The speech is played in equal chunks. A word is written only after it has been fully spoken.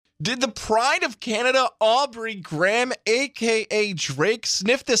Did the pride of Canada, Aubrey Graham, a.k.a. Drake,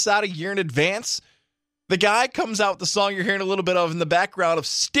 sniff this out a year in advance? The guy comes out with the song you're hearing a little bit of in the background of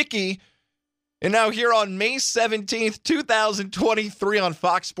Sticky. And now here on May 17th, 2023 on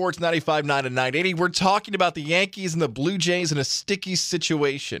Fox Sports 95.9 and 980, we're talking about the Yankees and the Blue Jays in a sticky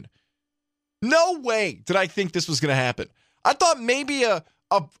situation. No way did I think this was going to happen. I thought maybe a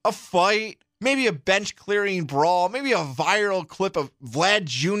fight, maybe a bench-clearing brawl, maybe a viral clip of Vlad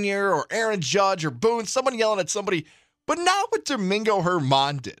Jr. or Aaron Judge or Boone, someone yelling at somebody, but not what Domingo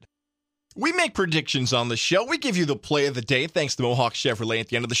Germán did. We make predictions on the show. We give you the play of the day, thanks to Mohawk Chevrolet at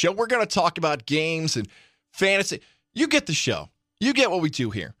the end of the show. We're going to talk about games and fantasy. You get the show. You get what we do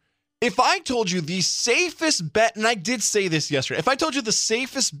here. If I told you the safest bet, and I did say this yesterday, if I told you the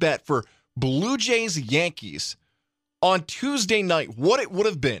safest bet for Blue Jays Yankees on Tuesday night, what it would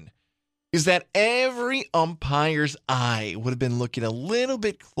have been is that every umpire's eye would have been looking a little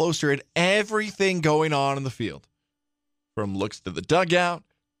bit closer at everything going on in the field. From looks to the dugout,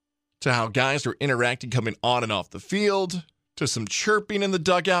 to how guys are interacting coming on and off the field, to some chirping in the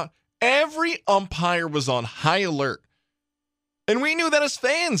dugout. Every umpire was on high alert. And we knew that as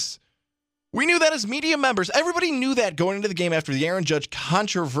fans. We knew that as media members. Everybody knew that going into the game after the Aaron Judge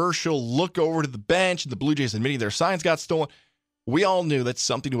controversial look over to the bench and the Blue Jays admitting their signs got stolen. We all knew that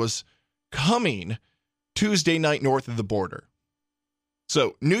something was coming Tuesday night north of the border.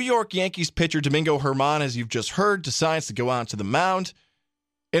 So, New York Yankees pitcher Domingo Germán, as you've just heard, decides to go out to the mound.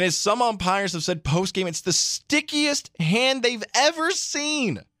 And as some umpires have said post-game, it's the stickiest hand they've ever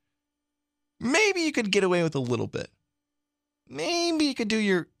seen. Maybe you could get away with a little bit. Maybe you could do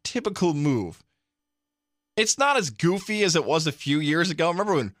your typical move. It's not as goofy as it was a few years ago.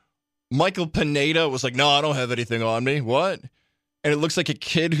 Remember when Michael Pineda was like, no, I don't have anything on me. What? And it looks like a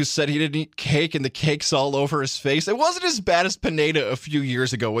kid who said he didn't eat cake and the cake's all over his face. It wasn't as bad as Pineda a few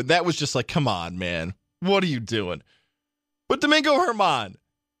years ago when that was just like, come on, man. What are you doing? But Domingo Germán,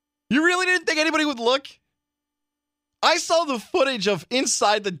 you really didn't think anybody would look? I saw the footage of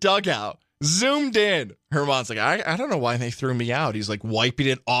inside the dugout, zoomed in. Germán's like, I don't know why they threw me out. He's like wiping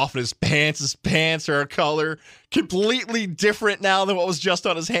it off in his pants. His pants are a color completely different now than what was just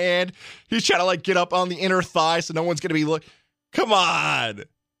on his hand. He's trying to like get up on the inner thigh so no one's going to be looking. Come on.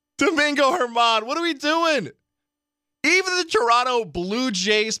 Domingo Germán, what are we doing? Even the Toronto Blue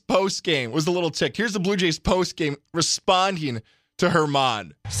Jays postgame was a little ticked. Here's the Blue Jays postgame responding to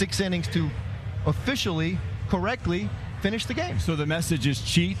Germán. 6 innings to officially, correctly finish the game. So the message is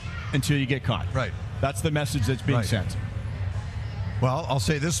cheat until you get caught. Right. That's the message that's being sent. Well, I'll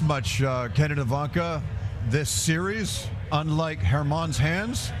say this much, Ken and Ivanka, this series, unlike Germán's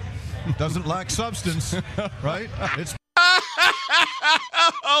hands, doesn't lack substance, right? It's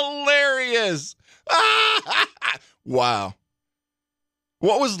hilarious. Wow.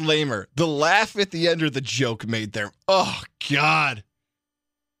 What was lamer? The laugh at the end or the joke made there? Oh, God.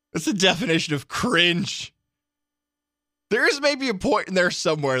 That's the definition of cringe. There is maybe a point in there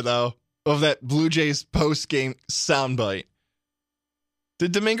somewhere, though, of that Blue Jays post-game soundbite.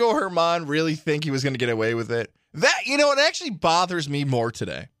 Did Domingo Germán really think he was going to get away with it? That, it actually bothers me more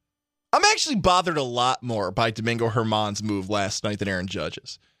today. I'm actually bothered a lot more by Domingo Germán's move last night than Aaron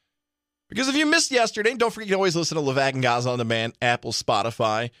Judge's. Because if you missed yesterday, don't forget you can always listen to Levac and Gaza on demand, Apple,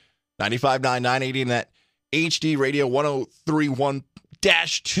 Spotify, 95.9, 980, and that HD radio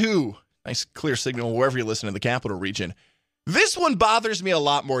 1031-2. Nice clear signal wherever you listen in the capital region. This one bothers me a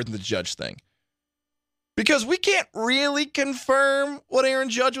lot more than the Judge thing. Because we can't really confirm what Aaron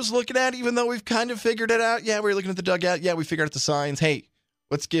Judge was looking at, even though we've kind of figured it out. Yeah, we were looking at the dugout. Yeah, we figured out the signs. Hey,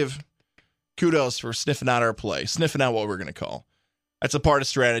 let's give kudos for sniffing out our play, sniffing out what we're going to call. That's a part of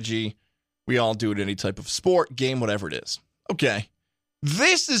strategy. We all do it in any type of sport, game, whatever it is. Okay.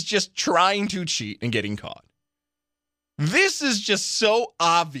 This is just trying to cheat and getting caught. This is just so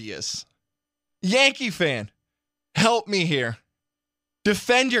obvious. Yankee fan, help me here.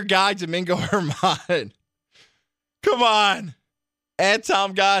 Defend your guy, Domingo Germán. Come on. At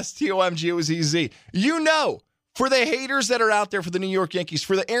Tom Goss, TOMG, it was easy. For the haters that are out there for the New York Yankees,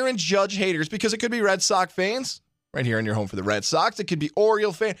 for the Aaron Judge haters, because it could be Red Sox fans, right here in your home for the Red Sox. It could be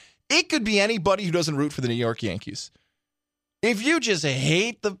Oriole fan. It could be anybody who doesn't root for the New York Yankees. If you just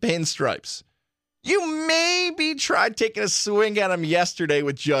hate the pinstripes, you maybe tried taking a swing at him yesterday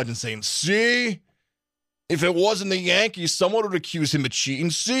with Judge and saying, see, if it wasn't the Yankees, someone would accuse him of cheating.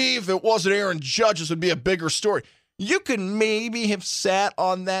 See, if it wasn't Aaron Judge, this would be a bigger story. You could maybe have sat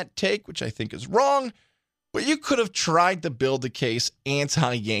on that take, which I think is wrong, but you could have tried to build a case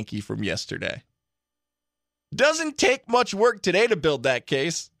anti-Yankee from yesterday. Doesn't take much work today to build that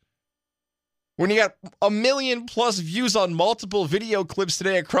case. When you got 1 million plus views on multiple video clips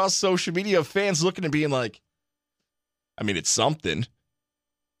today across social media of fans looking and being like, I mean, it's something.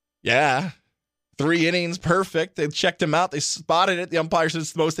 Yeah. 3 innings, perfect. They checked him out. They spotted it. The umpire said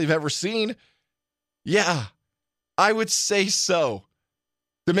it's the most they've ever seen. Yeah, I would say so.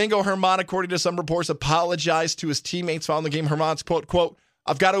 Domingo Germán, according to some reports, apologized to his teammates following the game. Germán's quote,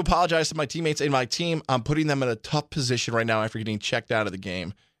 I've got to apologize to my teammates and my team. I'm putting them in a tough position right now after getting checked out of the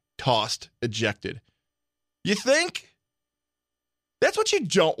game. Tossed, ejected. You think? That's what you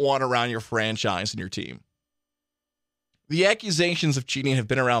don't want around your franchise and your team. The accusations of cheating have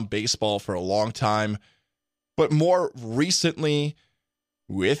been around baseball for a long time, but more recently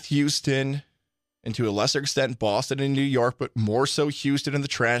with Houston, and to a lesser extent Boston and New York, but more so Houston and the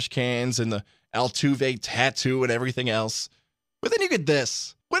trash cans and the Altuve tattoo and everything else. But then you get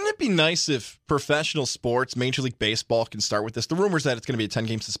this. Wouldn't it be nice if professional sports, Major League Baseball, can start with this? The rumors that it's going to be a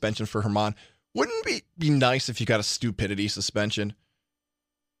 10-game suspension for Germán. Wouldn't it be nice if you got a stupidity suspension?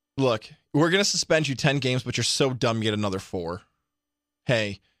 Look, we're going to suspend you 10 games, but you're so dumb you get another 4.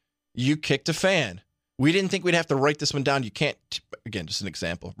 Hey, you kicked a fan. We didn't think we'd have to write this one down. You can't, again, just an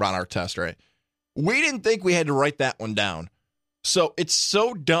example. Ron Artest, right? We didn't think we had to write that one down. So it's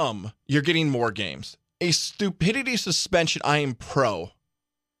so dumb, you're getting more games. A stupidity suspension, I am pro,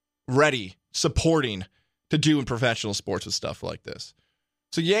 ready, supporting to do in professional sports with stuff like this.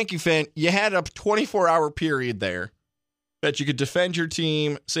 So Yankee fan, you had a 24-hour period there that you could defend your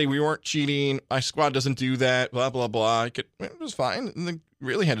team, say we weren't cheating, my squad doesn't do that, blah, blah, blah. It was fine. And then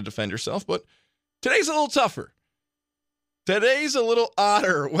really had to defend yourself. But today's a little tougher. Today's a little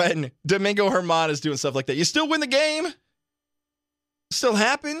odder when Domingo Germán is doing stuff like that. You still win the game. Still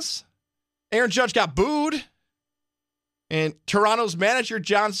happens. Aaron Judge got booed. And Toronto's manager,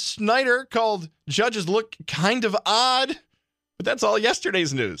 John Snyder, called Judge's look kind of odd. But that's all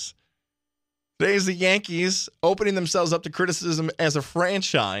yesterday's news. Today's the Yankees opening themselves up to criticism as a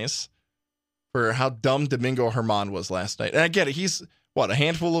franchise for how dumb Domingo Germán was last night. And I get it. He's, a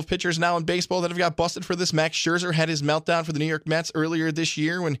handful of pitchers now in baseball that have got busted for this. Max Scherzer had his meltdown for the New York Mets earlier this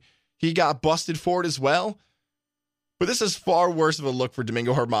year when he got busted for it as well. But this is far worse of a look for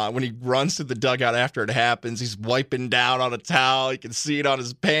Domingo Germán when he runs to the dugout after it happens. He's wiping down on a towel. You can see it on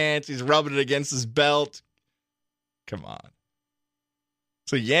his pants. He's rubbing it against his belt. Come on.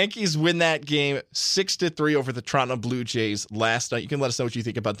 So Yankees win that game 6-3 over the Toronto Blue Jays last night. You can let us know what you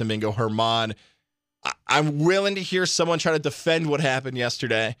think about Domingo Germán. I'm willing to hear someone try to defend what happened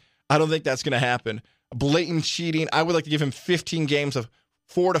yesterday. I don't think that's going to happen. Blatant cheating. I would like to give him 15 games of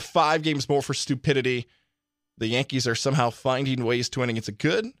 4 to 5 games more for stupidity. The Yankees are somehow finding ways to win against a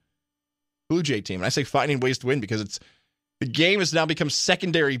good Blue Jay team. And I say finding ways to win because the game has now become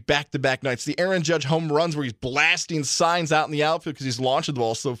secondary back-to-back nights. The Aaron Judge home runs where he's blasting signs out in the outfield because he's launching the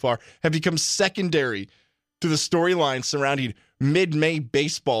ball so far have become secondary to the storyline surrounding mid-May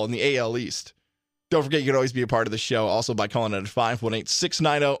baseball in the AL East. Don't forget, you can always be a part of the show also by calling it at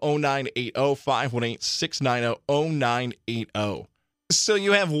 518-690-0980, 518-690-0980. So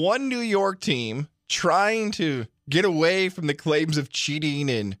you have one New York team trying to get away from the claims of cheating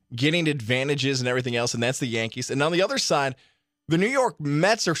and getting advantages and everything else, and that's the Yankees. And on the other side, the New York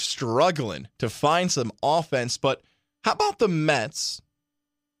Mets are struggling to find some offense. But how about the Mets?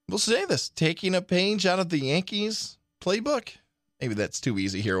 We'll say this, taking a page out of the Yankees playbook. Maybe that's too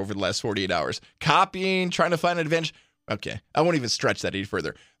easy here over the last 48 hours. Copying, trying to find an advantage. Okay, I won't even stretch that any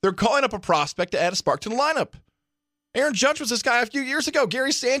further. They're calling up a prospect to add a spark to the lineup. Aaron Judge was this guy a few years ago.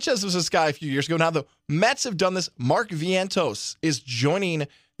 Gary Sanchez was this guy a few years ago. Now the Mets have done this. Mark Vientos is joining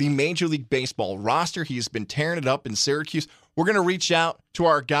the Major League Baseball roster. He's been tearing it up in Syracuse. We're going to reach out to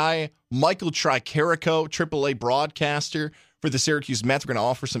our guy, Michael Tricarico, AAA broadcaster for the Syracuse Mets. We're going to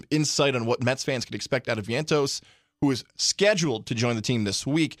offer some insight on what Mets fans can expect out of Vientos, who is scheduled to join the team this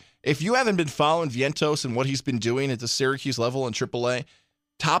week. If you haven't been following Vientos and what he's been doing at the Syracuse level in AAA,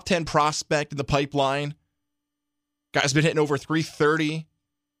 top 10 prospect in the pipeline. Guy's been hitting over 330.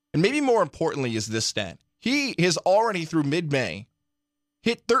 And maybe more importantly is this stat. He has already, through mid-May,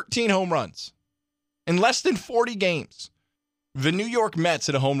 hit 13 home runs in less than 40 games. The New York Mets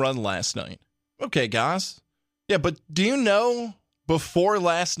hit a home run last night. Okay, guys. Yeah, but do you know before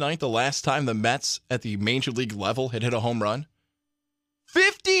last night, the last time the Mets at the Major League level had hit a home run?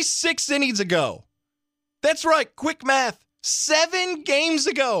 56 innings ago. That's right, quick math. 7 games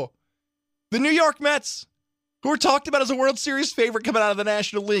ago. The New York Mets, who were talked about as a World Series favorite coming out of the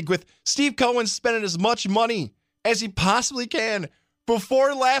National League, with Steve Cohen spending as much money as he possibly can.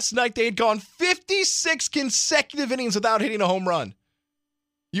 Before last night, they had gone 56 consecutive innings without hitting a home run.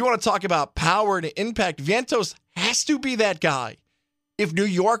 You want to talk about power and impact? Vientos has to be that guy. if New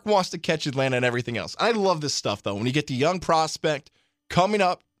York wants to catch Atlanta and everything else. I love this stuff, though. When you get the young prospect coming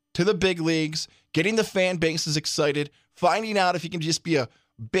up to the big leagues, getting the fan bases excited, finding out if he can just be a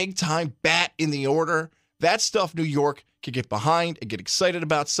big-time bat in the order, that stuff New York can get behind and get excited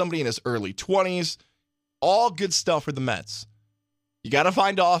about. Somebody in his early 20s. All good stuff for the Mets. You got to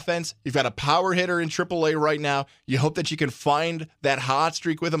find offense. You've got a power hitter in AAA right now. You hope that you can find that hot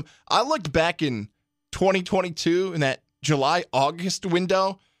streak with him. I looked back in 2022 in that July-August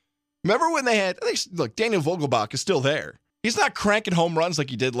window. Remember when they had, look, Daniel Vogelbach is still there. He's not cranking home runs like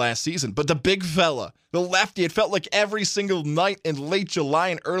he did last season, but the big fella, the lefty, it felt like every single night in late July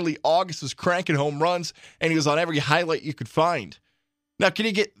and early August was cranking home runs, and he was on every highlight you could find. Now, can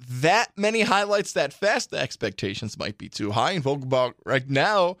you get that many highlights that fast? The expectations might be too high, and Vogelbach right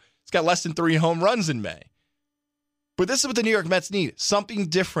now has got less than 3 home runs in May. But this is what the New York Mets need, something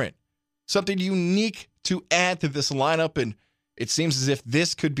different, something unique to add to this lineup, and it seems as if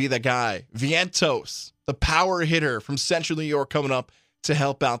this could be the guy, Vientos, the power hitter from Central New York, coming up to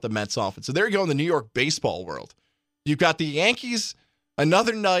help out the Mets offense. So there you go in the New York baseball world. You've got the Yankees,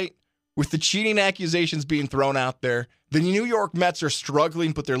 another night with the cheating accusations being thrown out there. The New York Mets are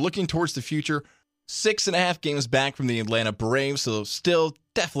struggling, but they're looking towards the future. 6.5 games back from the Atlanta Braves, so still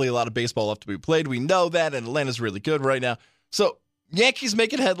definitely a lot of baseball left to be played. We know that, and Atlanta's really good right now. So Yankees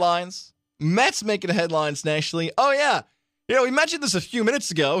making headlines, Mets making headlines nationally. Oh, yeah. We mentioned this a few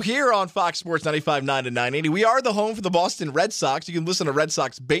minutes ago here on Fox Sports 95.9 and 980. We are the home for the Boston Red Sox. You can listen to Red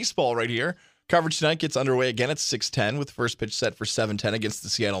Sox baseball right here. Coverage tonight gets underway again at 6:10 with the first pitch set for 7:10 against the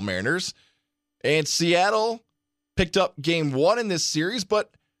Seattle Mariners. And Seattle picked up game 1 in this series,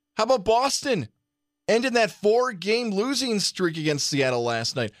 but how about Boston ending that 4-game losing streak against Seattle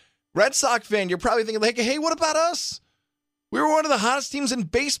last night? Red Sox fan, you're probably thinking, like, hey, what about us? We were one of the hottest teams in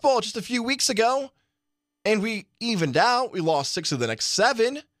baseball just a few weeks ago. And we evened out. We lost 6 of the next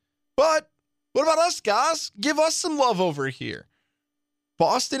 7. But what about us, guys? Give us some love over here.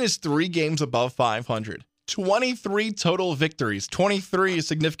 Boston is 3 games above 500. 23 total victories. 23 is a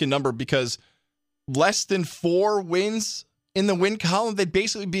significant number because less than 4 wins in the win column, they'd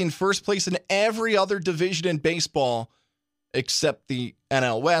basically be in first place in every other division in baseball except the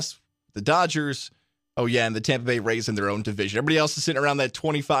NL West, the Dodgers. Oh, yeah, and the Tampa Bay Rays in their own division. Everybody else is sitting around that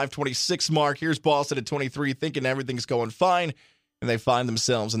 25, 26 mark. Here's Boston at 23, thinking everything's going fine, and they find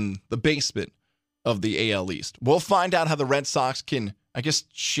themselves in the basement of the AL East. We'll find out how the Red Sox can, I guess,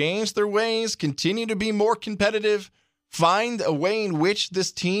 change their ways, continue to be more competitive, find a way in which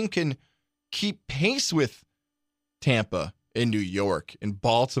this team can keep pace with Tampa in New York, in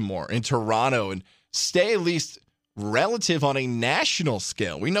Baltimore, in Toronto, and stay at least relative on a national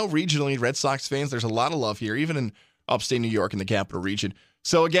scale. We know regionally, Red Sox fans, there's a lot of love here, even in upstate New York in the capital region.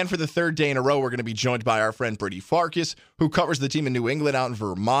 So again, for the 3rd day in a row, we're going to be joined by our friend Brady Farkas, who covers the team in New England out in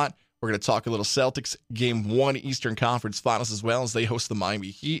Vermont. We're going to talk a little Celtics Game 1 Eastern Conference Finals as well as they host the Miami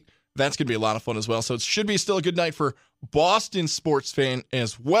Heat. That's going to be a lot of fun as well. So it should be still a good night for Boston sports fan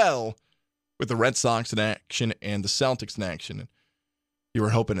as well, with the Red Sox in action and the Celtics in action. And you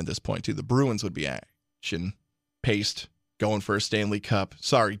were hoping at this point, too, the Bruins would be action paced, going for a Stanley Cup.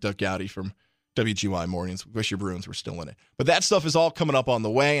 Sorry, Doug Gowdy from WGY Mornings. Wish your Bruins were still in it. But that stuff is all coming up on the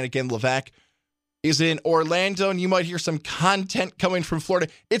way. And again, Levac is in Orlando, and you might hear some content coming from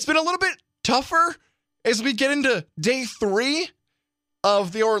Florida. It's been a little bit tougher as we get into day 3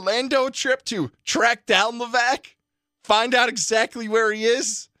 of the Orlando trip to track down Levac, find out exactly where he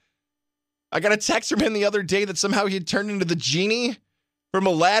is. I got a text from him the other day that somehow he had turned into the genie from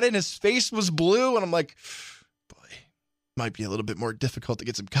Aladdin. His face was blue, and I'm like, boy, might be a little bit more difficult to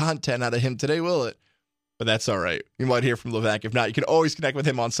get some content out of him today, will it? But that's all right. You might hear from Levac. If not, you can always connect with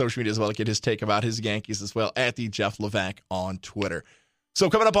him on social media as well to get his take about his Yankees as well at the Jeff Levac on Twitter. So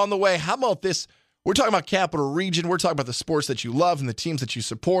coming up on the way, how about this? We're talking about Capital Region. We're talking about the sports that you love and the teams that you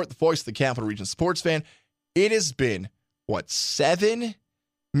support, the voice of the Capital Region sports fan. It has been, 7,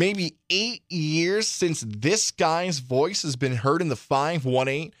 maybe 8 years since this guy's voice has been heard in the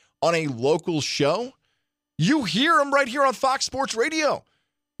 518 on a local show. You hear him right here on Fox Sports Radio.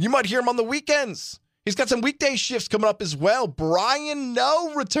 You might hear him on the weekends. He's got some weekday shifts coming up as well. Brian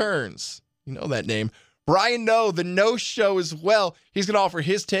No returns. You know that name. Brian No, the No Show as well. He's going to offer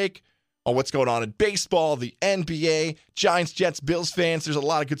his take on what's going on in baseball, the NBA, Giants, Jets, Bills fans. There's a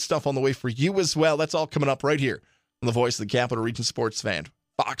lot of good stuff on the way for you as well. That's all coming up right here on the voice of the Capital Region sports fan.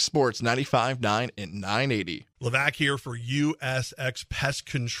 Fox Sports 95.9 and 980. Levac here for USX Pest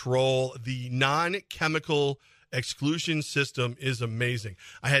Control. The non-chemical exclusion system is amazing.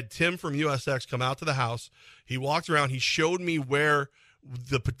 I had Tim from USX come out to the house. He walked around. He showed me where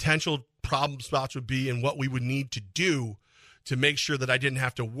the potential problem spots would be and what we would need to do to make sure that I didn't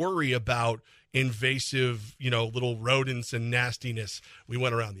have to worry about invasive, little rodents and nastiness. We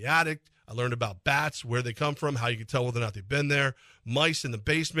went around the attic. I learned about bats, where they come from, how you can tell whether or not they've been there, mice in the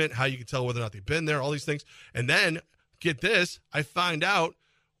basement, how you can tell whether or not they've been there, all these things. And then, get this, I find out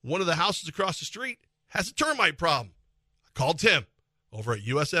one of the houses across the street has a termite problem. I called Tim over at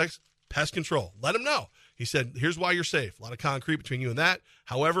USX Pest Control. Let him know. He said, here's why you're safe. A lot of concrete between you and that.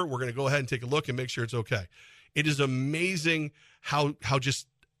 However, we're going to go ahead and take a look and make sure it's okay. It is amazing how just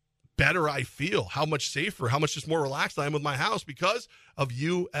better I feel, how much safer, how much just more relaxed I am with my house because of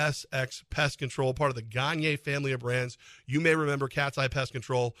USX Pest Control, part of the Gagne family of brands. You may remember Cat's Eye Pest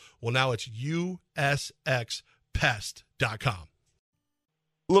Control. Well, now it's USXPest.com.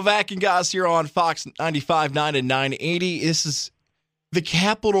 Levac and Goss here on Fox 95.9 and 980. This is the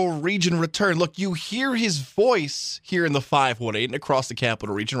Capital Region return. Look, you hear his voice here in the 518 and across the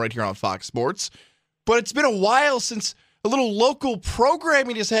Capital Region right here on Fox Sports. But it's been a while since a little local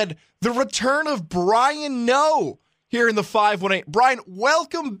programming has had the return of Brian Noe here in the 518. Brian,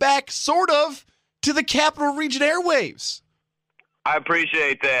 welcome back, sort of, to the Capital Region airwaves. I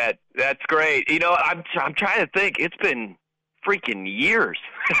appreciate that. That's great. I'm trying to think. It's been freaking years.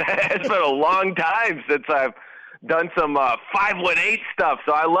 It's been a long time since I've done some 518 stuff,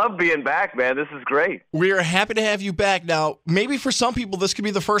 so I love being back, man. This is great. We are happy to have you back. Now, maybe for some people, this could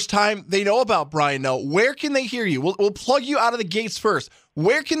be the first time they know about Brian Noe. Where can they hear you? We'll plug you out of the gates first.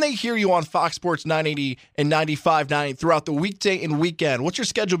 Where can they hear you on Fox Sports 980 and 95.9 throughout the weekday and weekend? What's your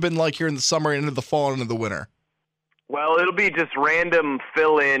schedule been like here in the summer and into the fall and into the winter? Well, it'll be just random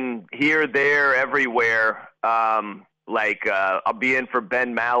fill-in here, there, everywhere. I'll be in for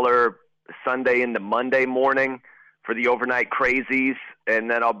Ben Maller Sunday into Monday morning for the Overnight Crazies, and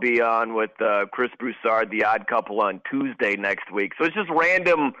then I'll be on with Chris Broussard, The Odd Couple, on Tuesday next week. So it's just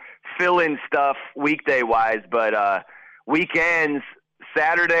random fill-in stuff weekday-wise, but weekends,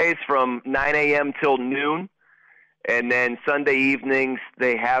 Saturdays from 9 a.m. till noon, and then Sunday evenings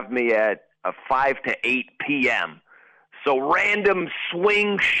they have me at 5 to 8 p.m. So random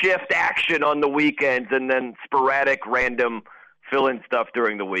swing shift action on the weekends, and then sporadic random fill-in stuff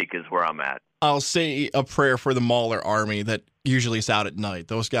during the week is where I'm at. I'll say a prayer for the Mahler Army that usually is out at night.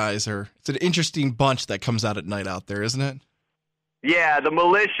 Those guys it's an interesting bunch that comes out at night out there, isn't it? Yeah, the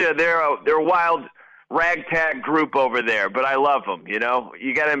militia, they're a wild ragtag group over there, but I love them, You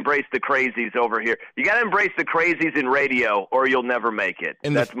got to embrace the crazies over here. You got to embrace the crazies in radio or you'll never make it.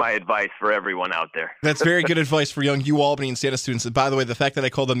 And that's my advice for everyone out there. That's very good advice for young UAlbany and Santa students. And by the way, the fact that I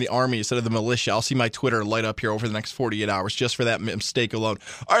called them the Army instead of the militia, I'll see my Twitter light up here over the next 48 hours just for that mistake alone.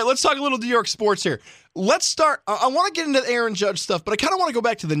 All right, let's talk a little New York sports here. Let's start. I want to get into the Aaron Judge stuff, but I kind of want to go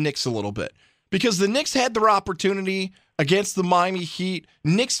back to the Knicks a little bit because the Knicks had their opportunity against the Miami Heat.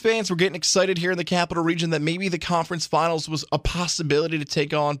 Knicks fans were getting excited here in the Capital Region that maybe the conference finals was a possibility to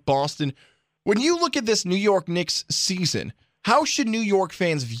take on Boston. When you look at this New York Knicks season, how should New York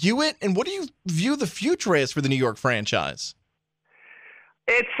fans view it, and what do you view the future as for the New York franchise?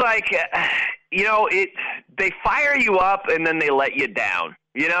 It's like, they fire you up and then they let you down,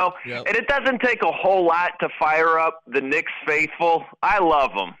 Yep. And it doesn't take a whole lot to fire up the Knicks faithful. I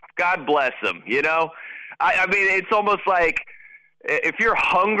love them. God bless them, I mean, it's almost like if you're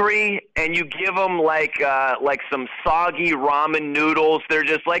hungry and you give them like some soggy ramen noodles, they're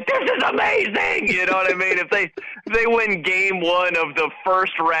just like, this is amazing. You know what I mean? If they win game one of the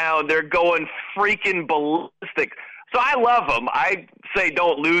first round, they're going freaking ballistic. So I love them. I say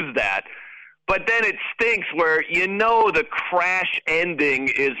don't lose that. But then it stinks where the crash ending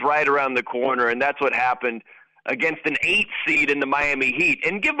is right around the corner, and that's what happened against an 8 seed in the Miami Heat.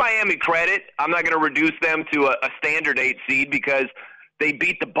 And give Miami credit. I'm not going to reduce them to a standard 8 seed because they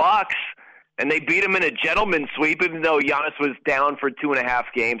beat the Bucks, and they beat them in a gentleman's sweep, even though Giannis was down for 2.5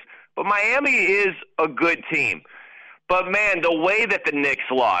 games. But Miami is a good team. But, man, the way that the Knicks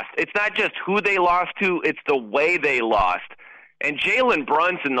lost, it's not just who they lost to, it's the way they lost. And Jalen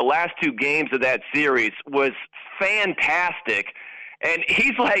Brunson, the last 2 games of that series, was fantastic. And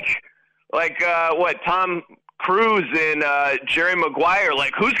he's like Tom Cruise and Jerry Maguire,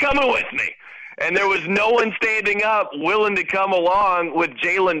 like, who's coming with me? And there was no one standing up willing to come along with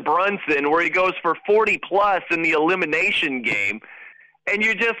Jalen Brunson, where he goes for 40-plus in the elimination game. And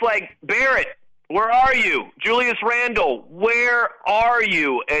you're just like, Barrett, where are you? Julius Randle, where are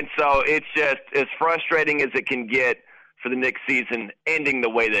you? And so it's just as frustrating as it can get for the Knicks season ending the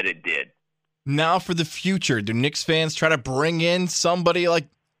way that it did. Now for the future, do Knicks fans try to bring in somebody like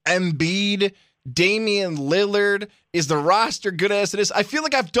Embiid, Damian Lillard? Is the roster good as it is? I feel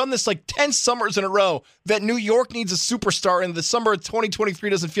like I've done this like 10 summers in a row that New York needs a superstar, and the summer of 2023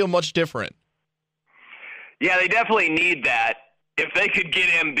 doesn't feel much different. Yeah, they definitely need that. If they could get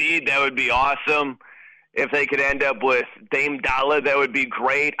Embiid, that would be awesome. If they could end up with Dame Dalla, that would be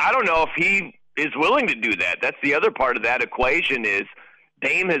great. I don't know if he is willing to do that. That's the other part of that equation is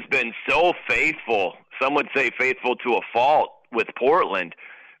Dame has been so faithful, some would say faithful to a fault with Portland,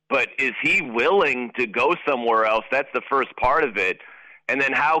 but is he willing to go somewhere else? That's the first part of it. And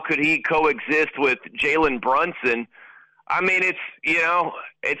then how could he coexist with Jalen Brunson? I mean,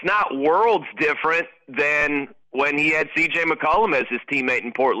 it's not worlds different than when he had C.J. McCollum as his teammate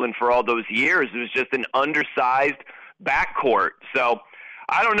in Portland for all those years. It was just an undersized backcourt. So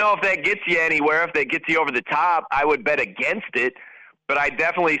I don't know if that gets you anywhere. If that gets you over the top, I would bet against it. But I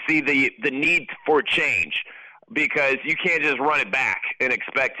definitely see the need for change because you can't just run it back and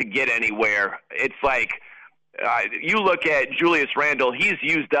expect to get anywhere. It's like you look at Julius Randle, he's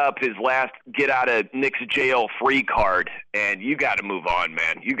used up his last get-out-of-Knicks jail free card, and you got to move on,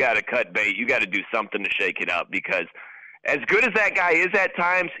 man. You got to cut bait. You got to do something to shake it up because as good as that guy is at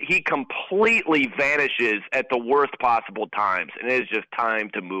times, he completely vanishes at the worst possible times, and it is just time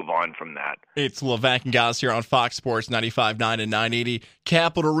to move on from that. It's Levack and Goss here on Fox Sports 95.9 and 980.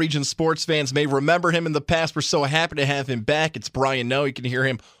 Capital Region sports fans may remember him in the past. We're so happy to have him back. It's Brian Noe. You can hear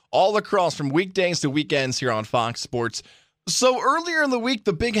him all across from weekdays to weekends here on Fox Sports. So earlier in the week,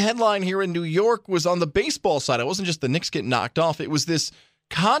 the big headline here in New York was on the baseball side. It wasn't just the Knicks getting knocked off. It was this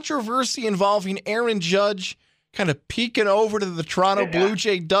controversy involving Aaron Judge kind of peeking over to the Toronto Blue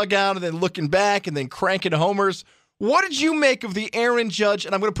Jay dugout and then looking back and then cranking homers. What did you make of the Aaron Judge,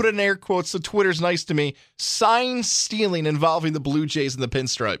 and I'm going to put it in air quotes so Twitter's nice to me, sign stealing involving the Blue Jays and the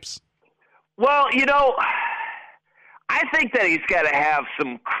Pinstripes? Well, I think that he's got to have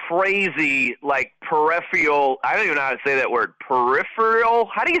some crazy, peripheral. I don't even know how to say that word. Peripheral?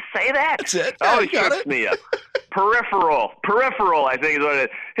 How do you say that? That's it. Oh, it trips me up. Peripheral, I think is what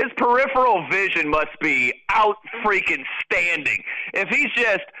it is. His peripheral vision must be out freaking standing. If he's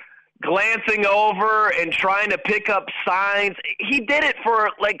just glancing over and trying to pick up signs, he did it for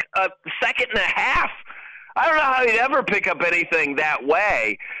a second and a half. I don't know how he'd ever pick up anything that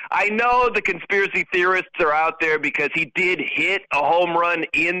way. I know the conspiracy theorists are out there because he did hit a home run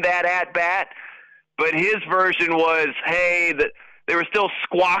in that at-bat, but his version was, hey, they were still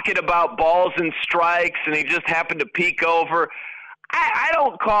squawking about balls and strikes, and he just happened to peek over. I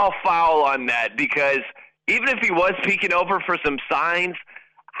don't call foul on that because even if he was peeking over for some signs,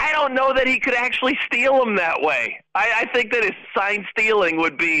 I don't know that he could actually steal them that way. I think that his sign stealing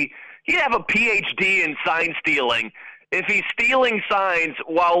would be – he'd have a PhD in sign stealing if he's stealing signs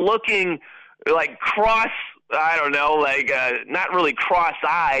while looking not really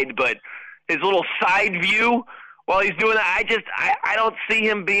cross-eyed, but his little side view while he's doing that. I don't see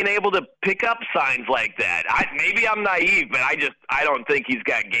him being able to pick up signs like that. Maybe I'm naive, but I don't think he's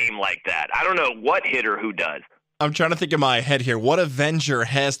got game like that. I don't know what hitter who does. I'm trying to think in my head here. What Avenger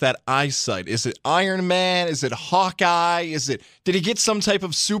has that eyesight? Is it Iron Man? Is it Hawkeye? Did he get some type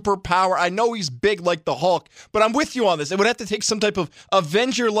of superpower? I know he's big like the Hulk, but I'm with you on this. It would have to take some type of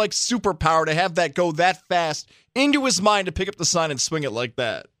Avenger-like superpower to have that go that fast into his mind to pick up the sign and swing it like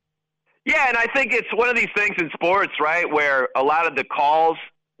that. Yeah, and I think it's one of these things in sports, right, where a lot of the calls,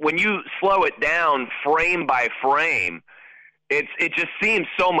 when you slow it down frame by frame, it just seems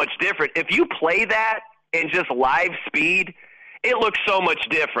so much different. If you play that in just live speed, it looks so much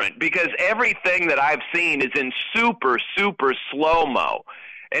different because everything that I've seen is in super, super slow-mo.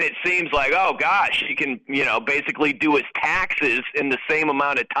 And it seems like, oh, gosh, he can, basically do his taxes in the same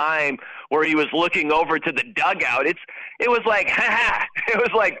amount of time where he was looking over to the dugout. It was like, it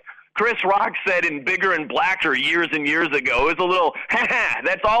was like Chris Rock said in Bigger and Blacker years and years ago. It was a little,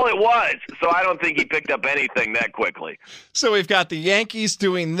 that's all it was. So I don't think he picked up anything that quickly. So we've got the Yankees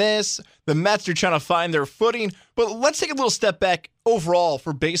doing this. The Mets are trying to find their footing. But let's take a little step back overall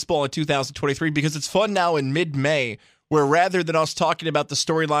for baseball in 2023 because it's fun now in mid-May where rather than us talking about the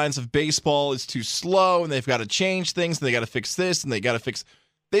storylines of baseball is too slow and they've got to change things and they got to fix this and they got to fix...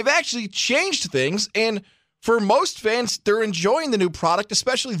 They've actually changed things, and for most fans, they're enjoying the new product,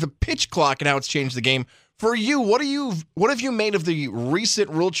 especially the pitch clock and how it's changed the game. For you, what have you made of the recent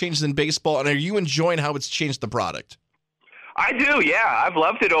rule changes in baseball, and are you enjoying how it's changed the product? I do, yeah. I've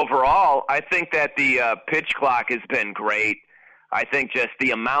loved it overall. I think that the pitch clock has been great. I think just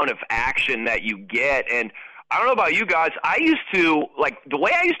the amount of action that you get, and I don't know about you guys, I used to, the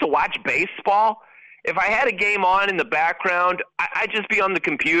way I used to watch baseball, if I had a game on in the background, I'd just be on the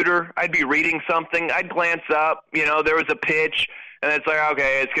computer. I'd be reading something. I'd glance up. There was a pitch, and it's like,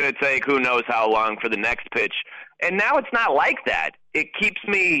 okay, it's going to take who knows how long for the next pitch. And now it's not like that. It keeps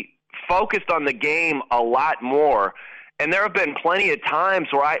me focused on the game a lot more. And there have been plenty of times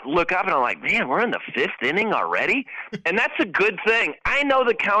where I look up and I'm like, man, we're in the 5th inning already? And that's a good thing. I know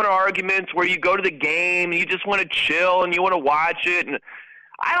the counter arguments where you go to the game and you just want to chill and you want to watch it. And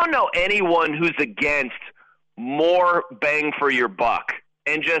I don't know anyone who's against more bang for your buck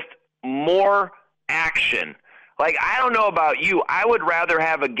and just more action. Like, I don't know about you. I would rather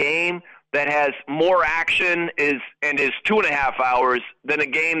have a game that has more action and is 2.5 hours than a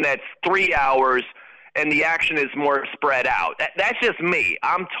game that's 3 hours and the action is more spread out. That's just me.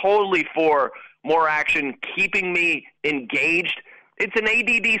 I'm totally for more action, keeping me engaged. It's an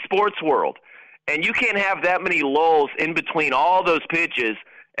ADD sports world, and you can't have that many lulls in between all those pitches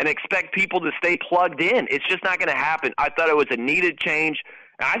and expect people to stay plugged in. It's just not going to happen. I thought it was a needed change.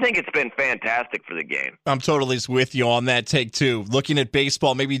 I think it's been fantastic for the game. I'm totally with you on that take, too. Looking at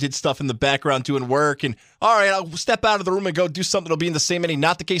baseball, maybe you did stuff in the background doing work, and all right, I'll step out of the room and go do something that'll be in the same inning.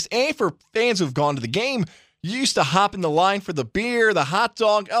 Not the case. And for fans who've gone to the game, you used to hop in the line for the beer, the hot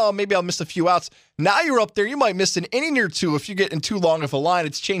dog. Oh, maybe I'll miss a few outs. Now you're up there. You might miss an inning or two if you get in too long of a line.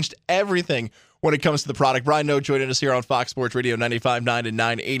 It's changed everything when it comes to the product. Brian Noe joining us here on Fox Sports Radio 95.9 and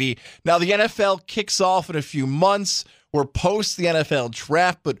 980. Now, the NFL kicks off in a few months. We're post the NFL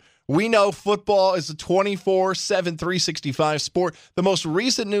draft, but we know football is a 24/7, 365 sport. The most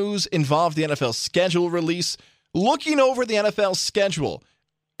recent news involved the NFL schedule release. Looking over the NFL schedule,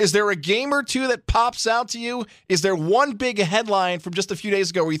 is there a game or two that pops out to you? Is there one big headline from just a few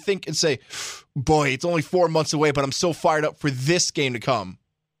days ago where you think and say, boy, it's only 4 months away, but I'm so fired up for this game to come?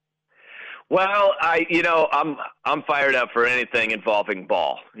 Well, I'm fired up for anything involving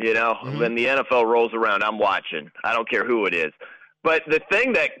ball. When the NFL rolls around, I'm watching. I don't care who it is. But the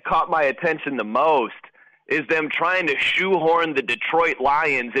thing that caught my attention the most is them trying to shoehorn the Detroit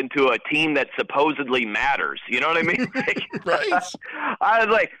Lions into a team that supposedly matters. You know what I mean? Right. I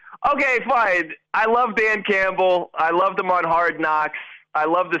was like, okay, fine. I love Dan Campbell. I love them on Hard Knocks. I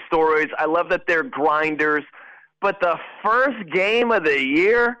love the stories. I love that they're grinders. But the first game of the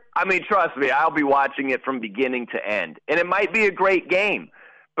year, I mean, trust me, I'll be watching it from beginning to end. And it might be a great game.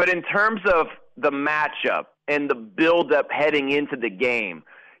 But in terms of the matchup and the build-up heading into the game,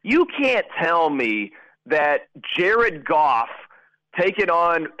 you can't tell me that Jared Goff taking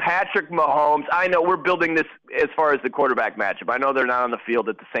on Patrick Mahomes. I know we're building this as far as the quarterback matchup. I know they're not on the field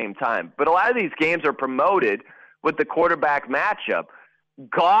at the same time. But a lot of these games are promoted with the quarterback matchup.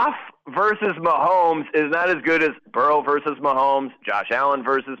 Goff versus Mahomes is not as good as Burrow versus Mahomes, Josh Allen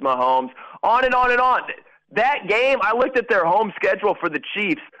versus Mahomes, on and on and on. That game, I looked at their home schedule for the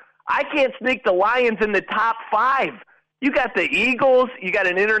Chiefs. I can't sneak the Lions in the top 5. You got the Eagles. You got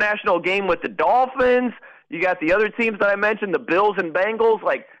an international game with the Dolphins. You got the other teams that I mentioned, the Bills and Bengals.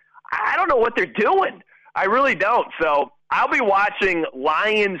 Like, I don't know what they're doing. I really don't. So I'll be watching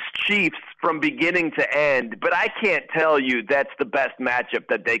Lions-Chiefs from beginning to end, but I can't tell you that's the best matchup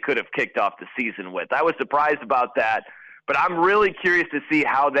that they could have kicked off the season with. I was surprised about that, but I'm really curious to see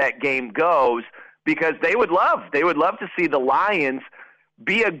how that game goes because they would love to see the Lions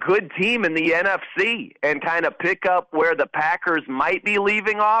be a good team in the NFC and kind of pick up where the Packers might be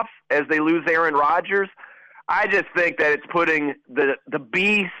leaving off as they lose Aaron Rodgers. I just think that it's putting the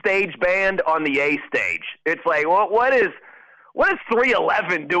B stage band on the A stage. It's like, well, what is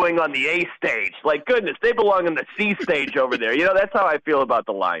 311 doing on the A stage? Like, goodness, they belong in the C stage over there. That's how I feel about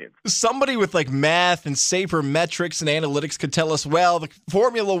the Lions. Somebody with like math and sabermetrics and analytics could tell us, well, the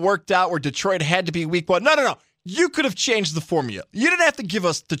formula worked out where Detroit had to be week 1. No. You could have changed the formula. You didn't have to give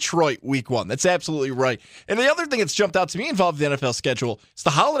us Detroit week 1. That's absolutely right. And the other thing that's jumped out to me involved in the NFL schedule is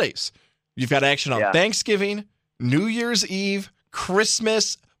the holidays. You've got action on Thanksgiving, New Year's Eve,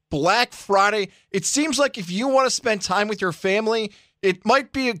 Christmas, Black Friday. It seems like if you want to spend time with your family, it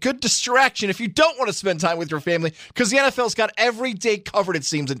might be a good distraction if you don't want to spend time with your family because the NFL's got every day covered, it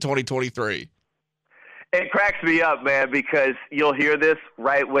seems, in 2023. It cracks me up, man, because you'll hear this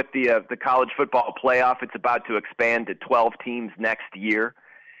right with the college football playoff. It's about to expand to 12 teams next year.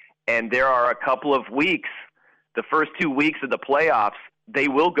 And there are a couple of weeks, the first 2 weeks of the playoffs, they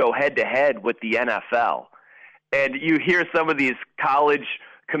will go head-to-head with the NFL. And you hear some of these college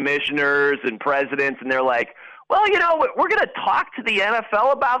commissioners and presidents, and they're like, well, we're going to talk to the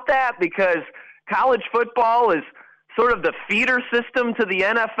NFL about that because college football is sort of the feeder system to the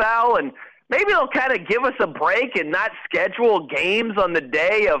NFL, and maybe they'll kind of give us a break and not schedule games on the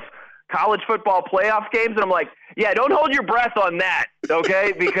day of college football playoff games. And I'm like, yeah, don't hold your breath on that,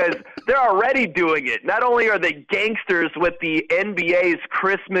 okay? Because they're already doing it. Not only are they gangsters with the NBA's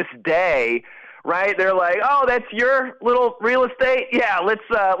Christmas Day, right? They're like, oh, that's your little real estate? Yeah,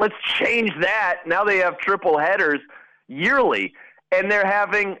 let's change that. Now they have triple headers yearly, and they're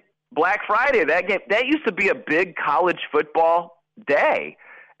having Black Friday, that used to be a big college football day.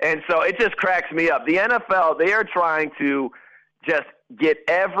 And so it just cracks me up. The NFL, they are trying to just get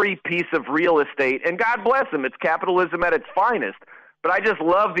every piece of real estate, and God bless them, it's capitalism at its finest. But I just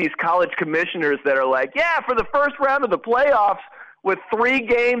love these college commissioners that are like, yeah, for the first round of the playoffs, with 3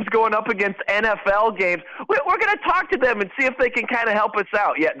 games going up against NFL games, we're going to talk to them and see if they can kind of help us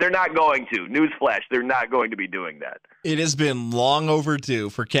out. Yeah, they're not going to. Newsflash, they're not going to be doing that. It has been long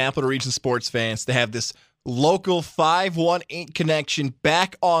overdue for Capital Region sports fans to have this local 518 connection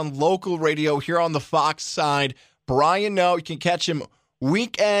back on local radio here on the Fox side. Brian Noe, you can catch him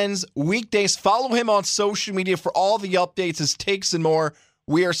weekends, weekdays. Follow him on social media for all the updates, his takes, and more.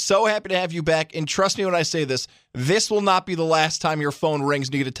 We are so happy to have you back. And trust me when I say this, this will not be the last time your phone rings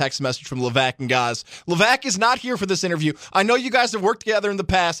and you get a text message from Levac and Gaz. Levac is not here for this interview. I know you guys have worked together in the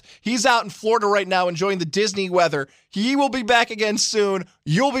past. He's out in Florida right now enjoying the Disney weather. He will be back again soon.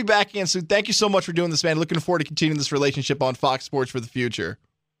 You'll be back again soon. Thank you so much for doing this, man. Looking forward to continuing this relationship on Fox Sports for the future.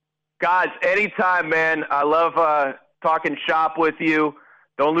 Guys, anytime, man. I love talking shop with you.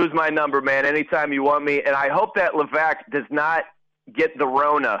 Don't lose my number, man. Anytime you want me. And I hope that Levac does not get the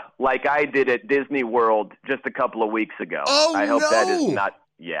Rona like I did at Disney World just a couple of weeks ago. Oh, I hope no. that is not.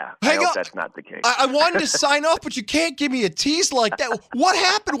 Yeah, I hope that's not the case. I wanted to sign off, but you can't give me a tease like that. What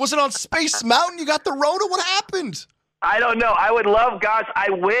happened? Was it on Space Mountain? You got the Rona? What happened? I don't know. I would love, guys. I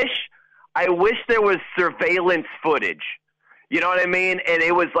wish there was surveillance footage. You know what I mean? And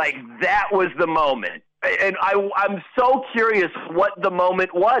it was like that was the moment. And I'm so curious what the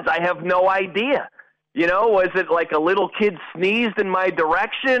moment was. I have no idea. You know, was it like a little kid sneezed in my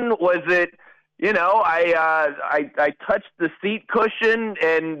direction? Was it, you know, I touched the seat cushion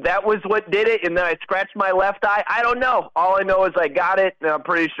and that was what did it, and then I scratched my left eye? I don't know. All I know is I got it, and I'm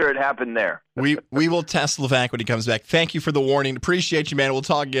pretty sure it happened there. We will test Levac when he comes back. Thank you for the warning. Appreciate you, man. We'll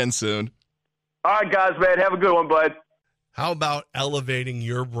talk again soon. All right, guys, man. Have a good one, bud. How about elevating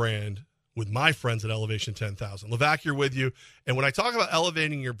your brand with my friends at Elevation 10,000? Levac here with you. And when I talk about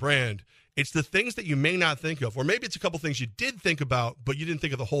elevating your brand, it's the things that you may not think of, or maybe it's a couple things you did think about, but you didn't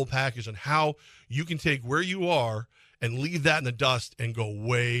think of the whole package and how you can take where you are and leave that in the dust and go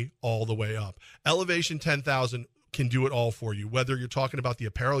all the way up. Elevation 10,000 can do it all for you, whether you're talking about the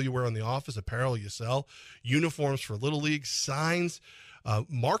apparel you wear in the office, apparel you sell, uniforms for Little League, signs,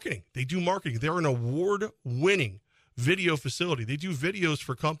 marketing. They do marketing. They're an award-winning video facility. They do videos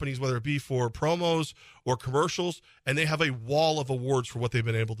for companies, whether it be for promos or commercials, and they have a wall of awards for what they've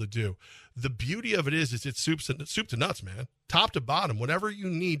been able to do. The beauty of it is it's soup to nuts, man. Top to bottom, whatever you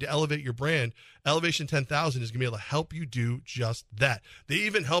need to elevate your brand, Elevation 10,000 is going to be able to help you do just that. They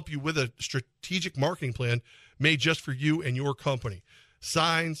even help you with a strategic marketing plan made just for you and your company.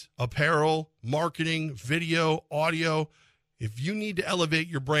 Signs, apparel, marketing, video, audio. If you need to elevate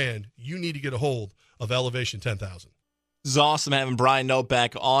your brand, you need to get a hold of Elevation 10,000. It's awesome having Brian Noe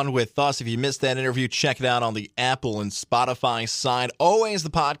back on with us. If you missed that interview, check it out on the Apple and Spotify side. Always the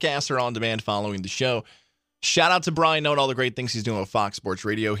podcasts are on demand following the show. Shout out to Brian Noe and all the great things he's doing with Fox Sports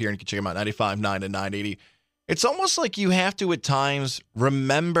Radio here, and you can check him out 95.9 and 980. It's almost like you have to at times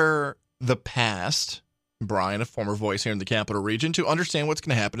remember the past, Brian, a former voice here in the Capital Region, to understand what's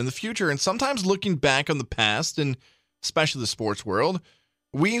going to happen in the future. And sometimes looking back on the past, and especially the sports world,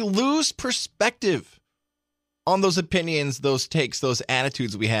 we lose perspective on those opinions, those takes, those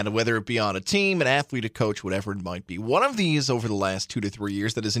attitudes we had, whether it be on a team, an athlete, a coach, whatever it might be. One of these over the last 2 to 3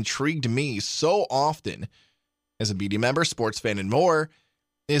 years that has intrigued me so often as a media member, sports fan, and more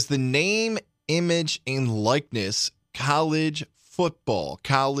is the name, image, and likeness college football,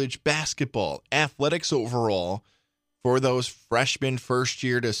 college basketball, athletics overall for those freshman, first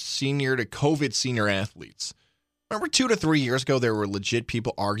year to senior to COVID senior athletes. Remember 2 to 3 years ago, there were legit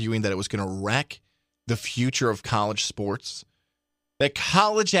people arguing that it was going to wreck the future of college sports, that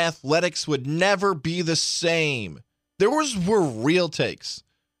college athletics would never be the same. Were real takes.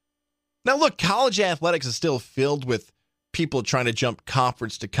 Now, look, college athletics is still filled with people trying to jump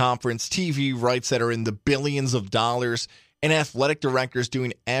conference to conference, TV rights that are in the billions of dollars, and athletic directors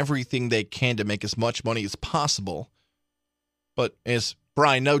doing everything they can to make as much money as possible. But as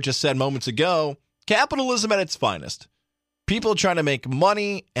Brian Noe just said moments ago, capitalism at its finest. People trying to make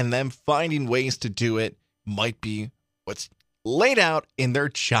money and them finding ways to do it might be what's laid out in their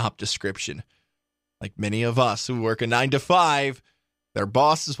job description. Like many of us who work a 9 to 5, their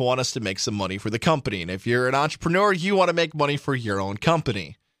bosses want us to make some money for the company. And if you're an entrepreneur, you want to make money for your own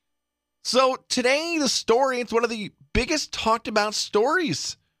company. So today, the story, it's one of the biggest talked about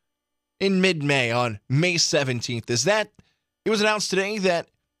stories in mid-May on May 17th, is that it was announced today that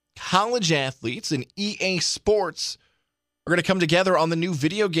college athletes and EA Sports are are going to come together on the new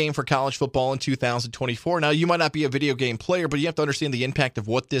video game for college football in 2024. Now, you might not be a video game player, but you have to understand the impact of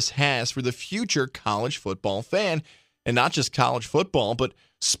what this has for the future college football fan, and not just college football, but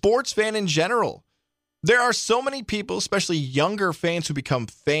sports fan in general. There are so many people, especially younger fans, who become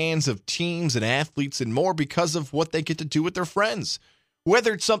fans of teams and athletes and more because of what they get to do with their friends.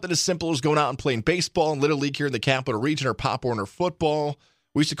 Whether it's something as simple as going out and playing baseball in Little League here in the Capital Region, or Pop Warner football.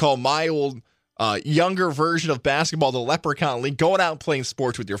 We used to call my old younger version of basketball the Leprechaun League. Going out and playing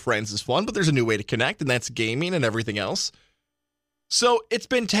sports with your friends is fun, but there's a new way to connect, and that's gaming and everything else. So it's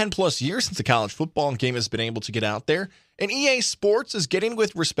been 10 plus years since the college football game has been able to get out there, and EA Sports is getting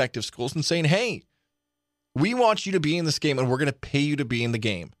with respective schools and saying, hey, we want you to be in this game, and we're going to pay you to be in the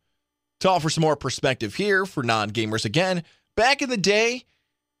game. To offer some more perspective here for non-gamers again, back in the day,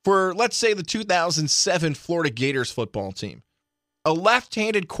 for let's say the 2007 Florida Gators football team, a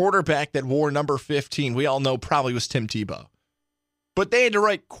left-handed quarterback that wore number 15, we all know probably was Tim Tebow. But they had to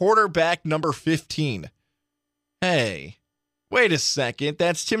write quarterback number 15. Hey, wait a second,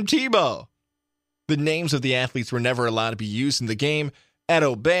 that's Tim Tebow. The names of the athletes were never allowed to be used in the game. Ed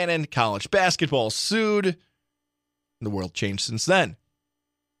O'Bannon, college basketball sued. The world changed since then.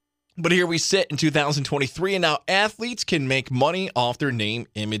 But here we sit in 2023, and now athletes can make money off their name,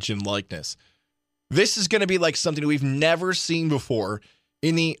 image, and likeness. This is going to be like something we've never seen before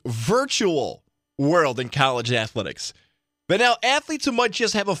in the virtual world in college athletics. But now athletes who might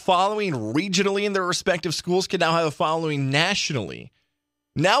just have a following regionally in their respective schools can now have a following nationally.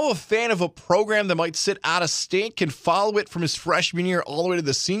 Now a fan of a program that might sit out of state can follow it from his freshman year all the way to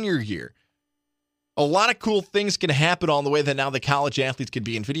the senior year. A lot of cool things can happen on the way that now the college athletes can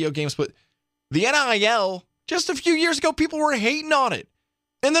be in video games, but the NIL, just a few years ago, people were hating on it.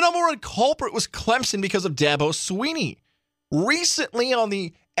 And the number one culprit was Clemson because of Dabo Swinney. Recently on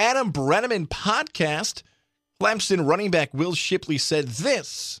the Adam Brenneman podcast, Clemson running back Will Shipley said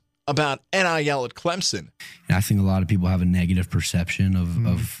this about NIL at Clemson. And I think a lot of people have a negative perception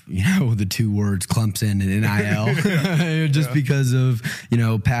of the two words Clemson and NIL just because of,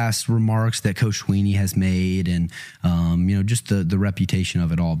 past remarks that Coach Sweeney has made and, just the reputation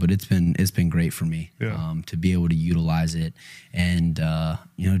of it all. But it's been great for me to be able to utilize it and,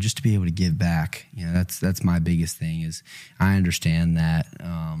 just to be able to give back. That's my biggest thing is I understand that,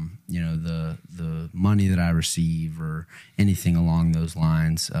 the money that I receive or anything along those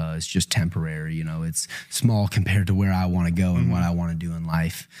lines is just temporary. It's small compared to where I want to go and what I want to do in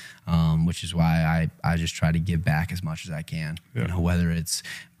life, which is why I just try to give back as much as I can. Whether it's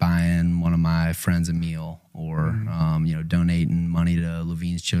buying one of my friends a meal or donating money to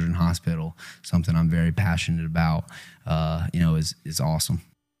Levine's Children's Hospital, something I'm very passionate about, is awesome.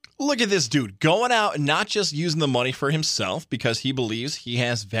 Look at this dude going out and not just using the money for himself because he believes he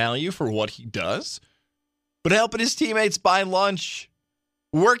has value for what he does, but helping his teammates buy lunch,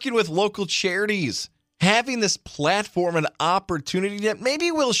 working with local charities, having this platform and opportunity that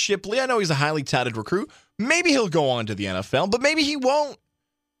maybe Will Shipley, I know he's a highly touted recruit, maybe he'll go on to the NFL, but maybe he won't.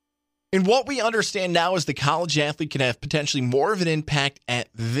 And what we understand now is the college athlete can have potentially more of an impact at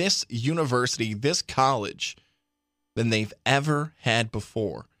this university, this college, than they've ever had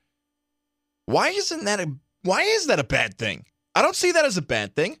before. Why is that a bad thing? I don't see that as a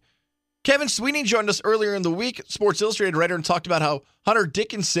bad thing. Kevin Sweeney joined us earlier in the week, Sports Illustrated writer, and talked about how Hunter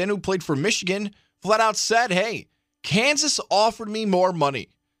Dickinson, who played for Michigan, flat out said, hey, Kansas offered me more money,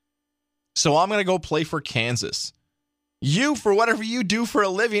 so I'm going to go play for Kansas. You, for whatever you do for a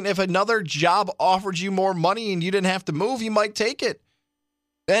living, if another job offered you more money and you didn't have to move, you might take it.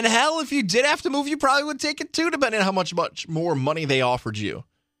 And hell, if you did have to move, you probably would take it too, depending on how much more money they offered you.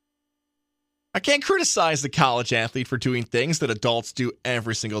 I can't criticize the college athlete for doing things that adults do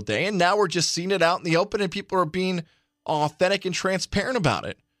every single day, and now we're just seeing it out in the open, and people are being authentic and transparent about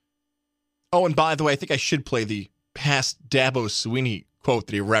it. Oh, and by the way, I think I should play the past Dabo Swinney quote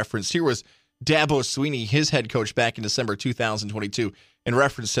that he referenced. Here was Dabo Swinney, his head coach, back in December 2022, in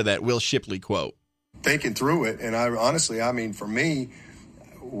reference to that Will Shipley quote. Thinking through it, and for me,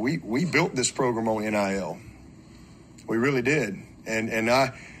 we built this program on NIL. We really did.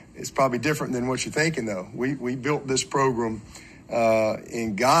 It's probably different than what you're thinking, though. We built this program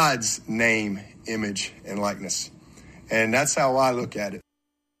in God's name, image, and likeness. And that's how I look at it.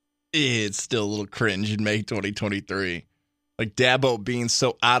 It's still a little cringe in May 2023. Like Dabo being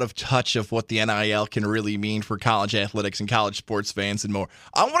so out of touch of what the NIL can really mean for college athletics and college sports fans and more.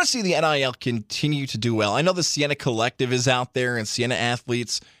 I want to see the NIL continue to do well. I know the Sienna Collective is out there and Sienna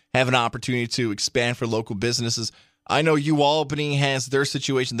athletes have an opportunity to expand for local businesses. I know UAlbany has their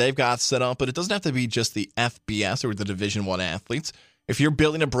situation they've got set up, but it doesn't have to be just the FBS or the Division I athletes. If you're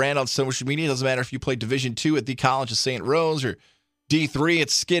building a brand on social media, it doesn't matter if you play Division II at the College of St. Rose or D3 at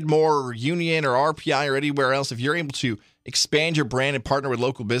Skidmore or Union or RPI or anywhere else. If you're able to expand your brand and partner with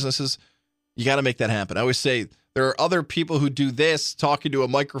local businesses, you got to make that happen. I always say there are other people who do this, talking to a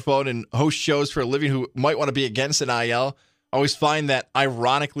microphone and host shows for a living, who might want to be against NIL. I always find that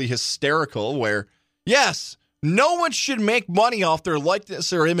ironically hysterical where, yes, no one should make money off their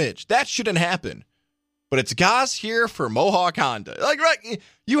likeness or image. That shouldn't happen. But it's guys here for Mohawk Honda. Like, right,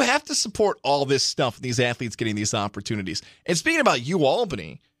 you have to support all this stuff, these athletes getting these opportunities. And speaking about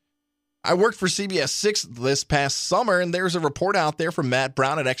UAlbany, I worked for CBS 6 this past summer, and there's a report out there from Matt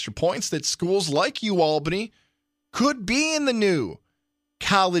Brown at Extra Points that schools like UAlbany could be in the new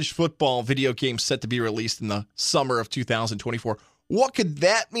college football video game set to be released in the summer of 2024. What could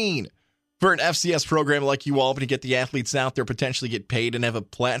that mean for an FCS program like UAlbany to get the athletes out there, potentially get paid, and have a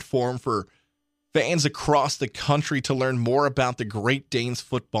platform for fans across the country to learn more about the Great Danes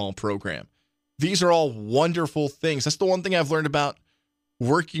football program? These are all wonderful things. That's the one thing I've learned about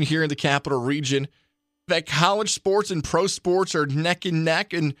working here in the Capital Region, that college sports and pro sports are neck and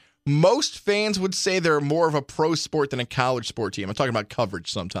neck, and most fans would say they're more of a pro sport than a college sport team. I'm talking about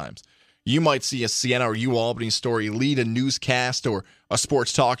coverage sometimes. You might see a Siena or UAlbany story lead a newscast or a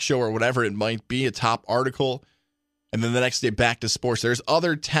sports talk show or whatever it might be, a top article, and then the next day back to sports. There's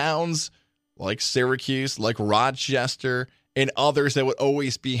other towns like Syracuse, like Rochester, and others that would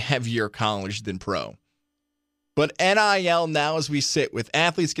always be heavier college than pro. But NIL now, as we sit, with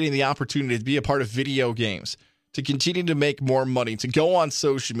athletes getting the opportunity to be a part of video games, to continue to make more money, to go on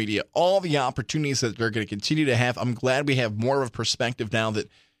social media, all the opportunities that they're going to continue to have, I'm glad we have more of a perspective now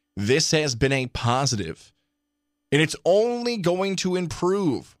that this has been a positive. And it's only going to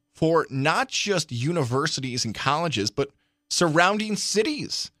improve for not just universities and colleges, but surrounding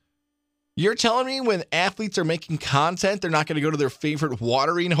cities. You're telling me when athletes are making content, they're not going to go to their favorite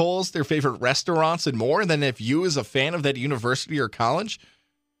watering holes, their favorite restaurants, and more, than if you, as a fan of that university or college,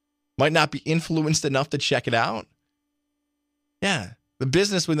 might not be influenced enough to check it out? Yeah, the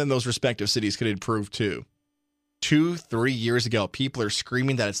business within those respective cities could improve too. 2-3 years ago, people are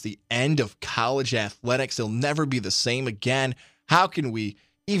screaming that it's the end of college athletics. It'll never be the same again. How can we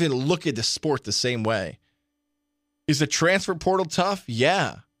even look at the sport the same way? Is the transfer portal tough?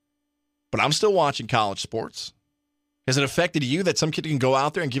 Yeah. But I'm still watching college sports. Has it affected you that some kid can go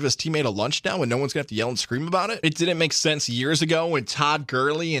out there and give his teammate a lunch now and no one's going to have to yell and scream about it? It didn't make sense years ago when Todd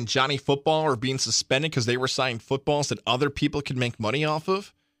Gurley and Johnny Football were being suspended because they were signing footballs that other people could make money off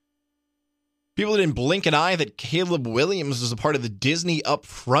of. People didn't blink an eye that Caleb Williams was a part of the Disney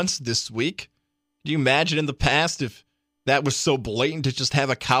upfronts this week. Can you imagine in the past if that was so blatant to just have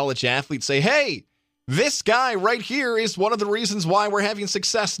a college athlete say, hey, this guy right here is one of the reasons why we're having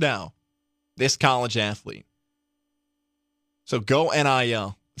success now. This college athlete. So go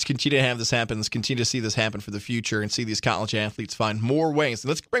NIL. Let's continue to have this happen. Let's continue to see this happen for the future and see these college athletes find more ways. And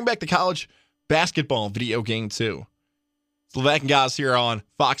let's bring back the college basketball video game too. It's Levack and Gaz here on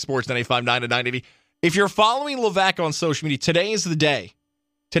Fox Sports 95.9 and 980. If you're following Levack on social media, today is the day.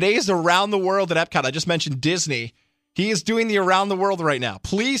 Today is Around the World at Epcot. I just mentioned Disney. He is doing the Around the World right now.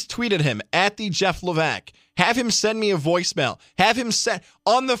 Please tweet at him, at the Jeff Levack. Have him send me a voicemail. Have him send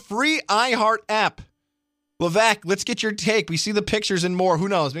on the free iHeart app. Levack, let's get your take. We see the pictures and more. Who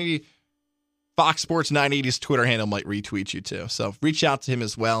knows? Maybe Fox Sports 980's Twitter handle might retweet you too. So reach out to him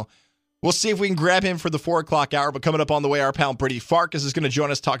as well. We'll see if we can grab him for the 4 o'clock hour. But coming up on the way, our pal Brady Farkas is going to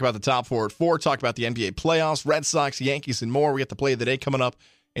join us, talk about the top four at 4, talk about the NBA playoffs, Red Sox, Yankees, and more. We got the play of the day coming up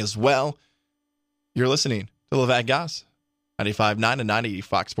as well. You're listening to Levack Gaz, 95.9 and 980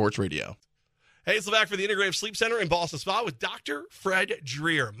 Fox Sports Radio. Hey, it's Levack for the Integrative Sleep Center in Boston Spa with Dr. Fred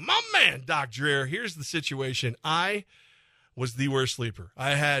Dreer. My man, Doc Dreer. Here's the situation. I was the worst sleeper.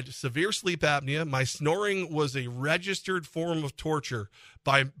 I had severe sleep apnea. My snoring was a registered form of torture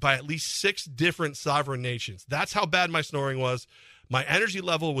by at least 6 different sovereign nations. That's how bad my snoring was. My energy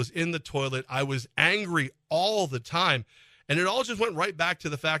level was in the toilet. I was angry all the time. And it all just went right back to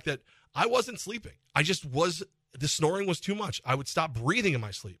the fact that I wasn't sleeping. The snoring was too much. I would stop breathing in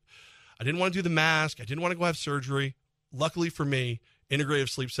my sleep. I didn't want to do the mask. I didn't want to go have surgery. Luckily for me, Integrative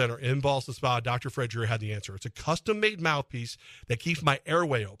Sleep Center in Boston Spa, Dr. Fred Dreer had the answer. It's a custom-made mouthpiece that keeps my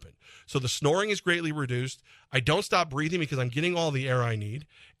airway open. So the snoring is greatly reduced. I don't stop breathing because I'm getting all the air I need.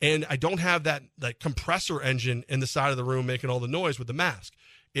 And I don't have that compressor engine in the side of the room making all the noise with the mask.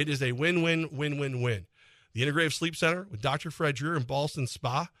 It is a win-win, win-win-win. The Integrative Sleep Center with Dr. Fred Dreer in Boston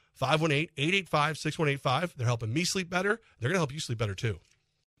Spa, 518-885-6185. They're helping me sleep better. They're going to help you sleep better too.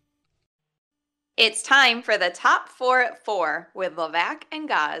 It's time for the top 4 at 4 with Levack and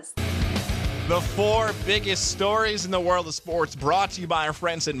Gaz. The 4 biggest stories in the world of sports brought to you by our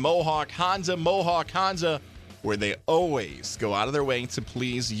friends at Mohawk Honda. Mohawk Honda, where they always go out of their way to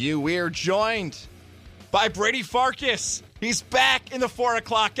please you. We are joined by Brady Farkas. He's back in the 4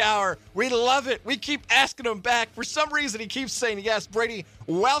 o'clock hour. We love it. We keep asking him back. For some reason, he keeps saying yes. Brady,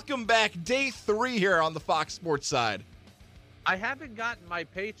 welcome back. Day 3 here on the Fox Sports side. I haven't gotten my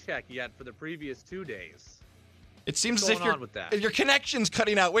paycheck yet for the previous 2 days. It seems What's as going on with that? Your connection's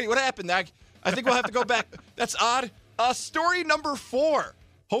cutting out. Wait, what happened? I think we'll have to go back. That's odd. Story number 4.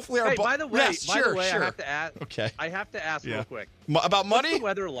 Hopefully our by the way, yes, sure. I have to ask. Okay. I have to ask real quick. About money? What's the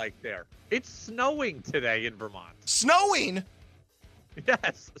weather like there? It's snowing today in Vermont. Snowing?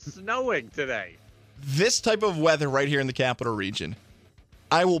 Yes, snowing today. This type of weather right here in the capital region,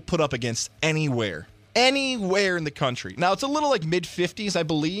 I will put up against anywhere in the country. Now, it's a little like mid-50s, I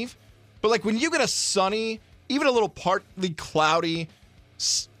believe, but like when you get a sunny, even a little partly cloudy,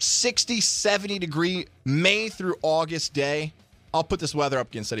 60, 70 degree May through August day, I'll put this weather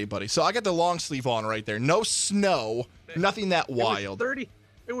up against anybody. So I got the long sleeve on right there. No snow, nothing that wild.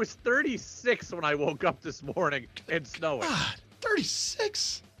 It was 36 when I woke up this morning and snowing. God,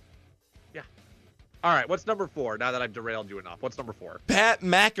 36? Yeah. All right, what's number 4 now that I've derailed you enough? What's number 4? Pat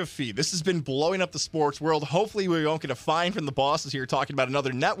Mcafee. This has been blowing up the sports world. Hopefully we won't get a fine from the bosses here talking about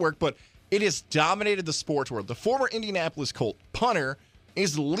another network, but it has dominated the sports world. The former Indianapolis Colt punter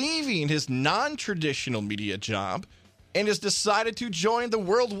is leaving his non-traditional media job and has decided to join the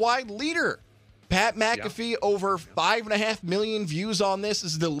worldwide leader. Pat McAfee, over 5.5 million views on this,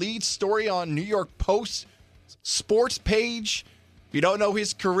 is the lead story on New York Post sports page. If you don't know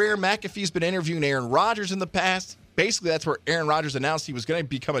his career, McAfee's been interviewing Aaron Rodgers in the past. Basically, that's where Aaron Rodgers announced he was going to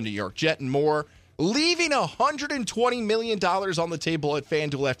become a New York Jet and more, leaving $120 million on the table at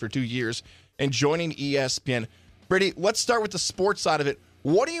FanDuel after 2 years and joining ESPN. Brady, let's start with the sports side of it.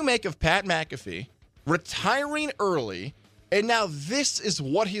 What do you make of Pat McAfee retiring early, and now this is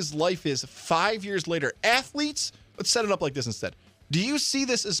what his life is 5 years later? Athletes, let's set it up like this instead. Do you see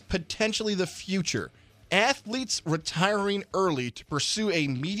this as potentially the future? Athletes retiring early to pursue a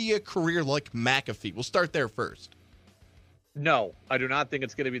media career like McAfee. We'll start there first. No, I do not think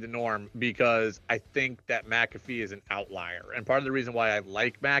it's going to be the norm because I think that McAfee is an outlier. And part of the reason why I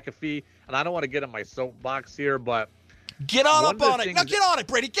like McAfee, and I don't want to get on my soapbox here, but get on up on it. Now get on it,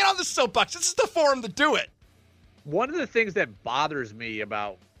 Brady. Get on the soapbox. This is the forum to do it. One of the things that bothers me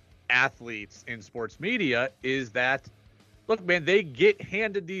about athletes in sports media is that, look, man, they get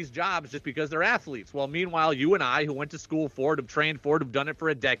handed these jobs just because they're athletes. Well, meanwhile, you and I, who went to school for it, have trained for it, have done it for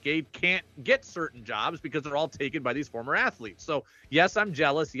a decade, can't get certain jobs because they're all taken by these former athletes. So, yes, I'm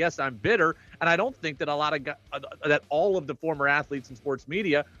jealous. Yes, I'm bitter. And I don't think that that all of the former athletes in sports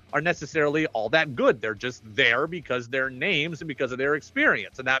media are necessarily all that good. They're just there because they're names and because of their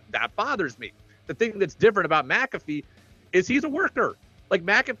experience. And that bothers me. The thing that's different about McAfee is he's a worker. Like,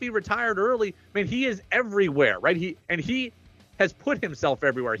 McAfee retired early. Man, he is everywhere, right? He has put himself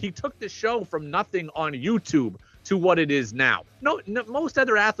everywhere. He took the show from nothing on YouTube to what it is now. No, most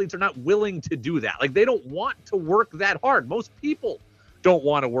other athletes are not willing to do that. Like, they don't want to work that hard. Most people don't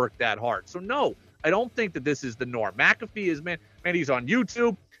want to work that hard. So, no, I don't think that this is the norm. McAfee is, man, he's on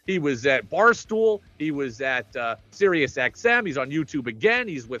YouTube. He was at Barstool. He was at Sirius XM. He's on YouTube again.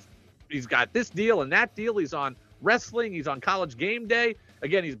 He's got this deal and that deal. He's on wrestling. He's on College Game Day.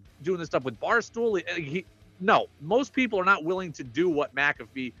 Again, he's doing this stuff with Barstool. No, most people are not willing to do what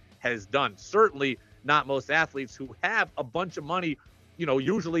McAfee has done. Certainly not most athletes who have a bunch of money,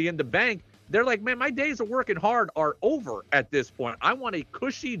 usually in the bank. They're like, man, my days of working hard are over at this point. I want a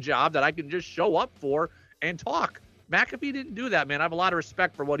cushy job that I can just show up for and talk. McAfee didn't do that, man. I have a lot of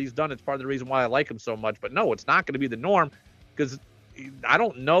respect for what he's done. It's part of the reason why I like him so much. But no, it's not going to be the norm because I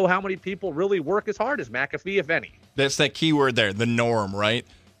don't know how many people really work as hard as McAfee, if any. That's that key word there, the norm, right?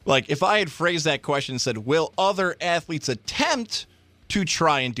 Like, if I had phrased that question and said, will other athletes attempt to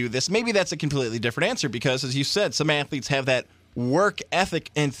try and do this? Maybe that's a completely different answer because, as you said, some athletes have that work ethic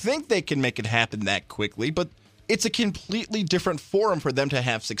and think they can make it happen that quickly, but it's a completely different forum for them to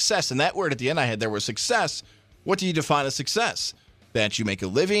have success. And that word at the end I had there was success. What do you define as success? That you make a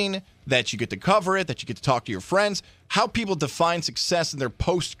living, that you get to cover it, that you get to talk to your friends. How people define success in their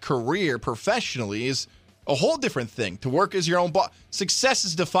post-career professionally is a whole different thing. To work as your own boss. Success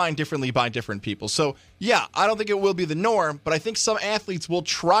is defined differently by different people. So, yeah, I don't think it will be the norm, but I think some athletes will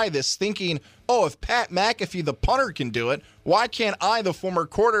try this thinking, oh, if Pat McAfee, the punter, can do it, why can't I, the former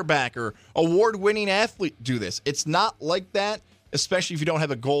quarterback or award-winning athlete, do this? It's not like that, especially if you don't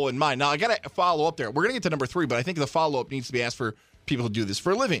have a goal in mind. Now, I got to follow up there. We're going to get to number 3, but I think the follow-up needs to be asked for people who do this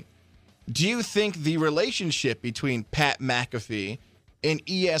for a living. Do you think the relationship between Pat McAfee and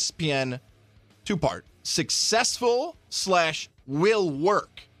ESPN Two-part. Successful / will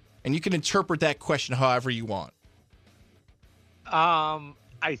work. And you can interpret that question however you want.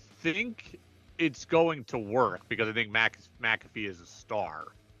 I think it's going to work because I think McAfee is a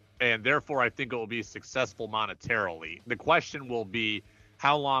star. And therefore, I think it will be successful monetarily. The question will be,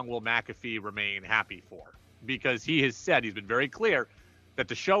 how long will McAfee remain happy for? Because he has said, he's been very clear, that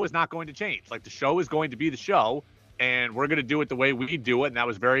the show is not going to change. Like, the show is going to be the show, and we're going to do it the way we do it, and that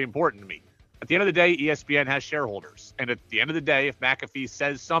was very important to me. At the end of the day, ESPN has shareholders. And at the end of the day, if McAfee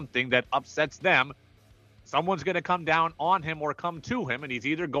says something that upsets them, someone's going to come down on him or come to him, and he's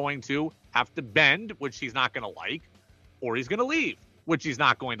either going to have to bend, which he's not going to like, or he's going to leave, which he's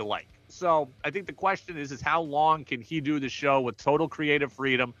not going to like. So I think the question is how long can he do the show with total creative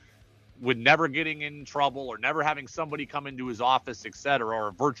freedom, with never getting in trouble or never having somebody come into his office, et cetera, or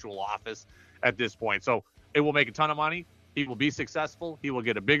a virtual office at this point. So it will make a ton of money. He will be successful. He will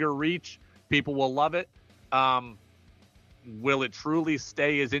get a bigger reach. People will love it. Will it truly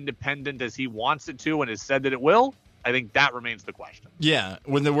stay as independent as he wants it to and has said that it will? I think that remains the question. Yeah,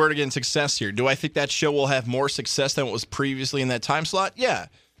 when the word again success here, do I think that show will have more success than what was previously in that time slot? Yeah.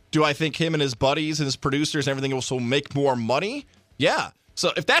 Do I think him and his buddies and his producers and everything else will make more money? Yeah.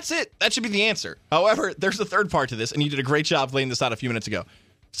 So if that's it, that should be the answer. However, there's a third part to this, and you did a great job laying this out a few minutes ago.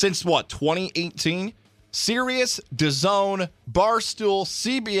 Since what, 2018? Sirius, DAZN, Barstool,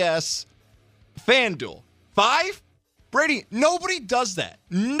 CBS, FanDuel. 5? Brady, nobody does that.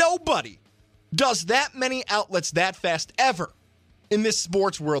 Nobody does that many outlets that fast ever in this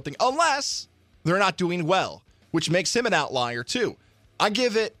sports world thing, unless they're not doing well, which makes him an outlier too.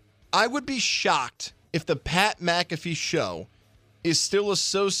 I would be shocked if the Pat McAfee show is still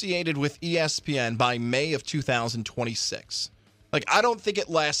associated with ESPN by May of 2026. Like, I don't think it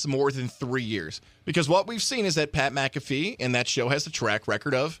lasts more than 3 years, because what we've seen is that Pat McAfee and that show has a track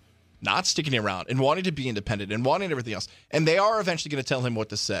record of not sticking around and wanting to be independent and wanting everything else. And they are eventually going to tell him what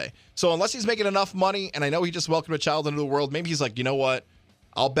to say. So unless he's making enough money, and I know he just welcomed a child into the world, maybe he's like, you know what?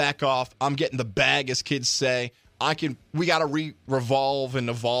 I'll back off. I'm getting the bag, as kids say. We got to revolve and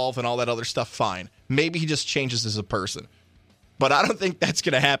evolve and all that other stuff. Fine. Maybe he just changes as a person. But I don't think that's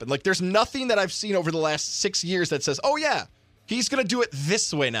going to happen. Like, there's nothing that I've seen over the last 6 years that says, oh, yeah, he's going to do it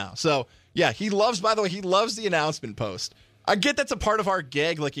this way now. So, yeah, he loves the announcement post. I get that's a part of our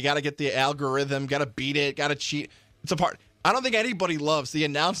gig. Like, you got to get the algorithm, got to beat it, got to cheat. It's a part. I don't think anybody loves the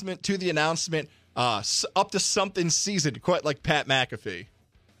announcement to the announcement up to something seasoned, quite like Pat McAfee.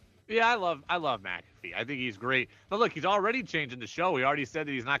 Yeah, I love McAfee. I think he's great. But look, he's already changing the show. He already said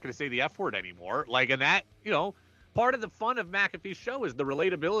that he's not going to say the F word anymore. Like, and that, part of the fun of McAfee's show is the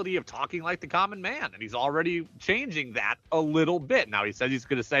relatability of talking like the common man. And he's already changing that a little bit. Now, he says he's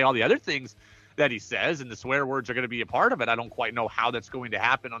going to say all the other things that he says, and the swear words are going to be a part of it. I don't quite know how that's going to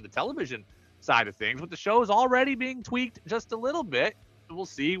happen on the television side of things, but the show is already being tweaked just a little bit. We'll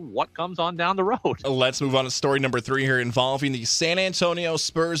see what comes on down the road. Let's move on to story number 3 here, involving the San Antonio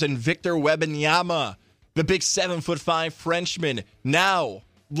Spurs and Victor Wembanyama, the big 7'5" Frenchman. Now,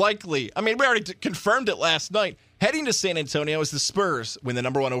 likely, we already confirmed it last night, heading to San Antonio as the Spurs win the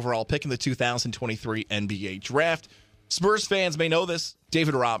number 1 overall pick in the 2023 NBA draft. Spurs fans may know this.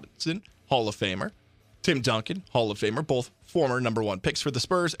 David Robinson, Hall of Famer. Tim Duncan, Hall of Famer, both former number 1 picks for the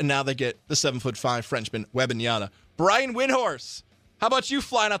Spurs, and now they get the 7'5" Frenchman, Wembanyama. Brian Windhorst, how about you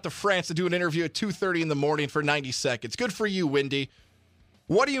flying out to France to do an interview at 2:30 in the morning for 90 seconds? Good for you, Windy.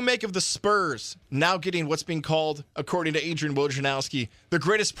 What do you make of the Spurs now getting what's being called, according to Adrian Wojnarowski, the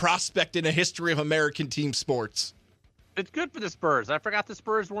greatest prospect in the history of American team sports? It's good for the Spurs. I forgot the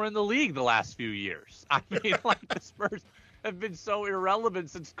Spurs were in the league the last few years. The Spurs have been so irrelevant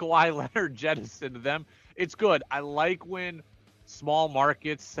since Kawhi Leonard jettisoned them. It's good. I like when small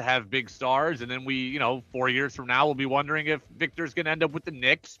markets have big stars, and then we, 4 years from now, we'll be wondering if Victor's going to end up with the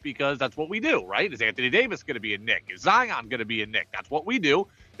Knicks, because that's what we do, right? Is Anthony Davis going to be a Knick? Is Zion going to be a Knick? That's what we do.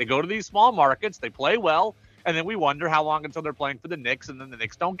 They go to these small markets, they play well, and then we wonder how long until they're playing for the Knicks, and then the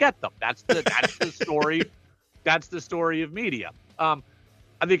Knicks don't get them. That's the story. That's the story of media.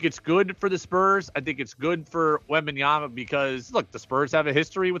 I think it's good for the Spurs. I think it's good for Wembanyama because, look, the Spurs have a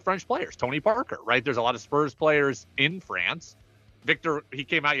history with French players. Tony Parker, right? There's a lot of Spurs players in France. Victor, he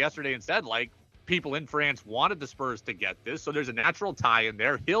came out yesterday and said, people in France wanted the Spurs to get this. So there's a natural tie in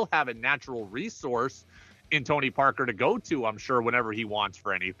there. He'll have a natural resource in Tony Parker to go to, I'm sure, whenever he wants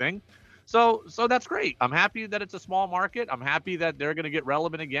for anything. So that's great. I'm happy that it's a small market. I'm happy that they're going to get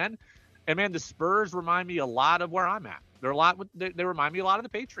relevant again. And, man, the Spurs remind me a lot of where I'm at. They remind me a lot of the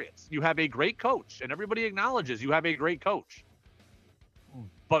Patriots. You have a great coach, and everybody acknowledges you have a great coach.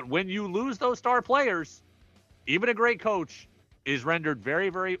 But when you lose those star players, even a great coach is rendered very,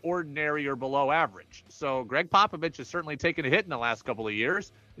 very ordinary or below average. So Greg Popovich has certainly taken a hit in the last couple of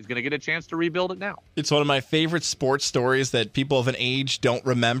years. He's going to get a chance to rebuild it now. It's one of my favorite sports stories that people of an age don't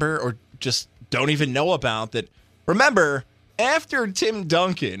remember or just don't even know about. That, remember, after Tim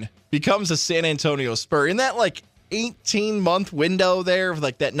Duncan becomes a San Antonio Spur, in that 18-month window there,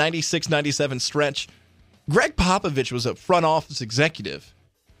 like that 96-97 stretch, Greg Popovich was a front office executive,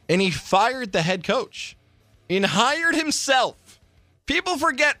 and he fired the head coach and hired himself. People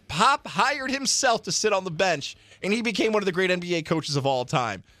forget Pop hired himself to sit on the bench, and he became one of the great NBA coaches of all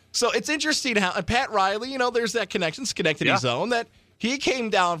time. So it's interesting how, and Pat Riley, there's that connection, Schenectady zone, that he came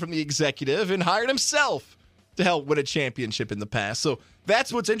down from the executive and hired himself to help win a championship in the past. So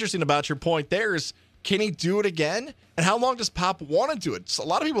that's what's interesting about your point there is, can he do it again? And how long does Pop want to do it? So a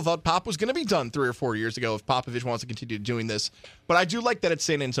lot of people thought Pop was going to be done 3 or 4 years ago if Popovich wants to continue doing this. But I do like that it's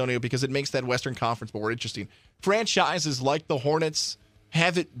San Antonio because it makes that Western Conference more interesting. Franchises like the Hornets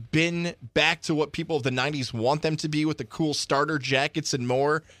haven't been back to what people of the 90s want them to be with the cool starter jackets and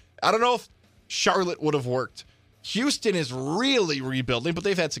more. I don't know if Charlotte would have worked. Houston is really rebuilding, but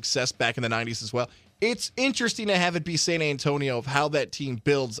they've had success back in the 90s as well. It's interesting to have it be San Antonio of how that team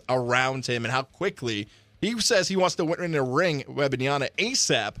builds around him and how quickly he says he wants to win in a ring, Wembanyama,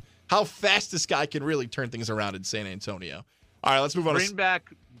 ASAP, how fast this guy can really turn things around in San Antonio. All right, let's move on.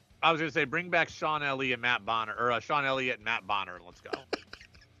 Bring back Sean Elliott and Matt Bonner, and let's go.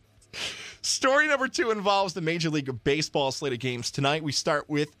 Story number 2 involves the Major League Baseball slate of games tonight. We start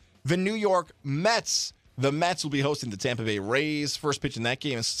with the New York Mets. The Mets will be hosting the Tampa Bay Rays. First pitch in that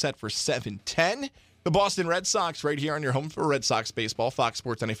game is set for 7:10. The Boston Red Sox right here on your home for Red Sox baseball, Fox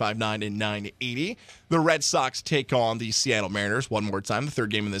Sports 95.9 and 980. The Red Sox take on the Seattle Mariners one more time, the third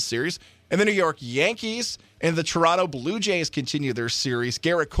game in this series. And the New York Yankees and the Toronto Blue Jays continue their series.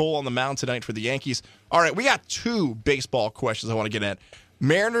 Garrett Cole on the mound tonight for the Yankees. All right, we got 2 baseball questions I want to get at.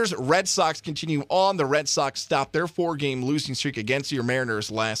 Mariners, Red Sox continue on. The Red Sox stopped their 4-game losing streak against your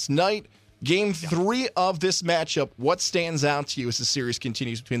Mariners last night. Game 3 of this matchup, what stands out to you as the series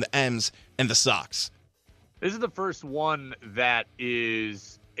continues between the M's and the Sox? This is the first one that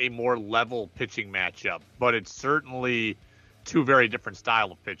is a more level pitching matchup, but it's certainly 2 very different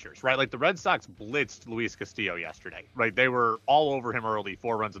style of pitchers, right? Like the Red Sox blitzed Luis Castillo yesterday, right? They were all over him early,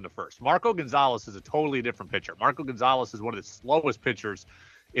 4 runs in the first. Marco Gonzalez is a totally different pitcher. Marco Gonzalez is one of the slowest pitchers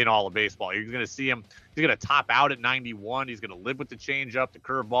in all of baseball. You're going to see him. He's going to top out at 91. He's going to live with the changeup, the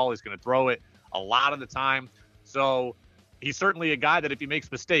curveball. He's going to throw it a lot of the time. So he's certainly a guy that if he makes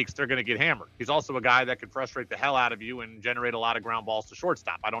mistakes, they're going to get hammered. He's also a guy that can frustrate the hell out of you and generate a lot of ground balls to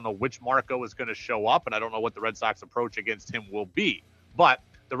shortstop. I don't know which Marco is going to show up, and I don't know what the Red Sox approach against him will be. But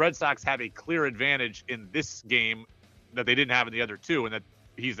the Red Sox have a clear advantage in this game that they didn't have in the other 2, and that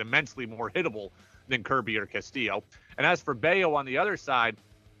he's immensely more hittable than Kirby or Castillo. And as for Bayo on the other side,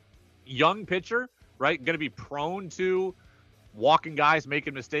 young pitcher, right? Going to be prone to walking guys,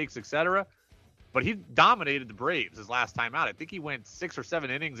 making mistakes, etc. But he dominated the Braves his last time out. I think he went 6 or 7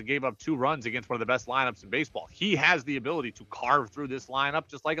 innings and gave up 2 runs against one of the best lineups in baseball. He has the ability to carve through this lineup,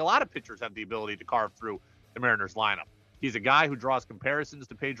 just like a lot of pitchers have the ability to carve through the Mariners lineup. He's a guy who draws comparisons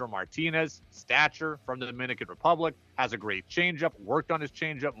to Pedro Martinez, stature from the Dominican Republic, has a great changeup, worked on his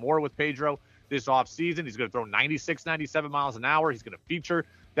changeup more with Pedro this offseason. He's going to throw 96, 97 miles an hour. He's going to feature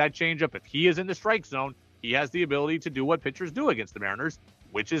that changeup. If he is in the strike zone, he has the ability to do what pitchers do against the Mariners,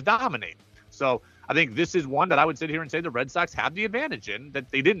 which is dominate. So I think this is one that I would sit here and say the Red Sox have the advantage in that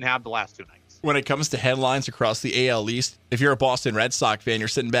they didn't have the last 2 nights. When it comes to headlines across the AL East, if you're a Boston Red Sox fan, you're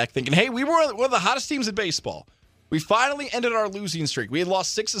sitting back thinking, hey, we were one of the hottest teams in baseball. We finally ended our losing streak. We had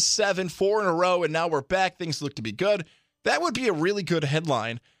lost 6 of 7, 4 in a row, and now we're back. Things look to be good. That would be a really good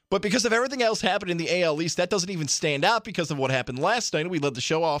headline. But because of everything else happened in the AL East, that doesn't even stand out because of what happened last night. We led the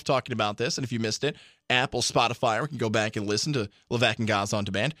show off talking about this. And if you missed it, Apple, Spotify, you can go back and listen to Levac and Gaz on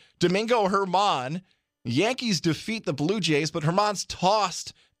demand. Domingo Germán, Yankees defeat the Blue Jays, but Germán's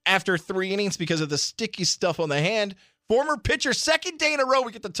tossed after 3 innings because of the sticky stuff on the hand. Former pitcher, 2nd day in a row,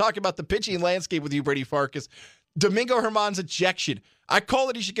 we get to talk about the pitching landscape with you, Brady Farkas. Domingo Germán's ejection. I call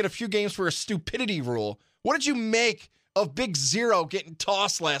it he should get a few games for a stupidity rule. What did you make of Big Zero getting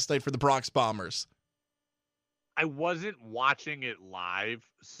tossed last night for the Bronx Bombers? I wasn't watching it live,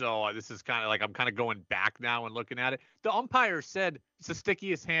 so this is kind of like I'm kind of going back now and looking at it. The umpire said it's the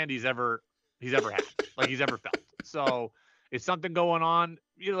stickiest hand he's ever had, like he's ever felt. So it's something going on.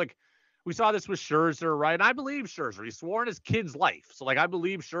 Like we saw this with Scherzer, right? And I believe Scherzer. He swore in his kid's life. So like I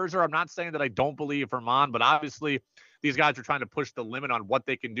believe Scherzer. I'm not saying that I don't believe Germán, but obviously these guys are trying to push the limit on what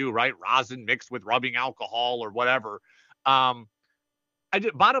they can do, right? Rosin mixed with rubbing alcohol or whatever.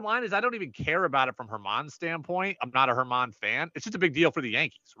 Bottom line is I don't even care about it from Herman's standpoint. I'm not a Herman fan. It's just a big deal for the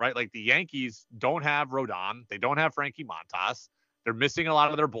Yankees, right? Like the Yankees don't have Rodon. They don't have Frankie Montas. They're missing a lot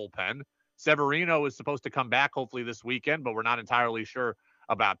of their bullpen. Severino is supposed to come back hopefully this weekend, but we're not entirely sure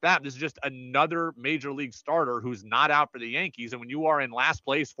about that. This is just another major league starter who's not out for the Yankees. And when you are in last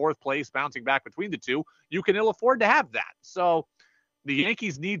place, fourth place, bouncing back between the two, you can ill afford to have that. So the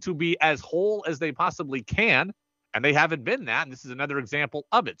Yankees need to be as whole as they possibly can. And they haven't been that. And this is another example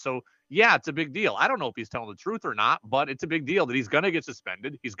of it. So, yeah, it's a big deal. I don't know if he's telling the truth or not, but it's a big deal that he's going to get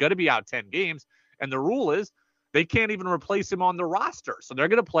suspended. He's going to be out 10 games. And the rule is they can't even replace him on the roster. So they're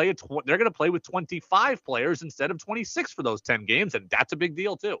going to play with 25 players instead of 26 for those 10 games. And that's a big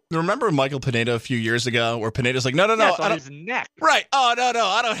deal, too. Remember Michael Pineda a few years ago where Pineda's like, no, on his neck. Right. Oh, no,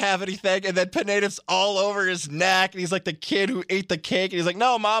 I don't have anything. And then Pineda's all over his neck. And he's like the kid who ate the cake. And he's like,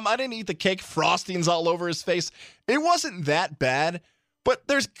 no, Mom, I didn't eat the cake. Frosting's all over his face. It wasn't that bad. But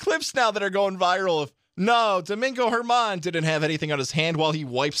there's clips now that are going viral of, no, Domingo Germán didn't have anything on his hand while he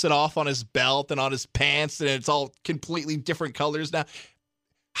wipes it off on his belt and on his pants. And it's all completely different colors now.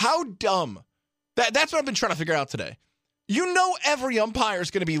 How dumb. That's what I've been trying to figure out today. You know every umpire is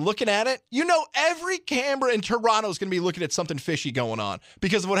going to be looking at it. You know every camera in Toronto is going to be looking at something fishy going on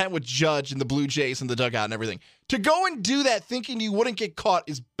because of what happened with Judge and the Blue Jays and the dugout and everything. To go and do that thinking you wouldn't get caught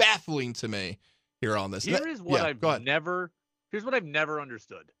is baffling to me here on this. Here's what I've never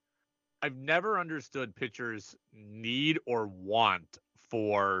understood. I've never understood pitchers' need or want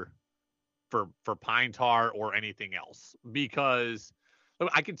for pine tar or anything else because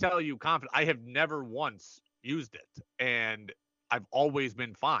I can tell you confident I have never once used it and I've always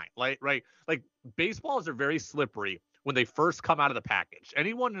been fine. Like baseballs are very slippery when they first come out of the package.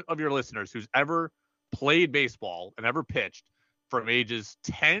 Anyone of your listeners who's ever played baseball and ever pitched from ages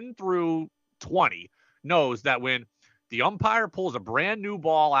 10 through 20 knows that when the umpire pulls a brand new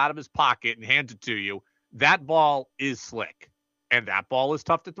ball out of his pocket and hands it to you, that ball is slick and that ball is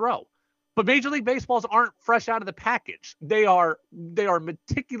tough to throw. But Major League Baseballs aren't fresh out of the package. They are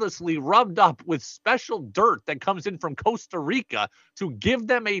meticulously rubbed up with special dirt that comes in from Costa Rica to give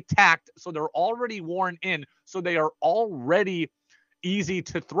them a tact so they're already worn in, so they are already easy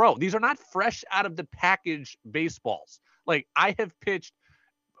to throw. These are not fresh out of the package baseballs. Like I have pitched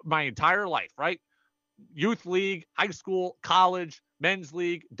my entire life, right? Youth league, high school, college, men's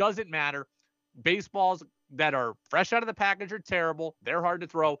league, doesn't matter. Baseballs that are fresh out of the package are terrible. They're hard to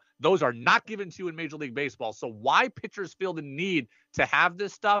throw. Those are not given to you in Major League Baseball. So why pitchers feel the need to have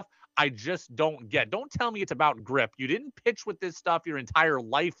this stuff, I just don't get. Don't tell me it's about grip. You didn't pitch with this stuff your entire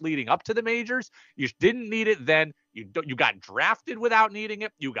life leading up to the majors. You didn't need it then. You got drafted without needing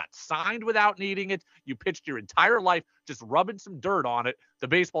it. You got signed without needing it. You pitched your entire life just rubbing some dirt on it. The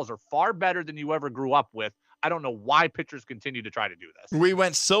baseballs are far better than you ever grew up with. I don't know why pitchers continue to try to do this. We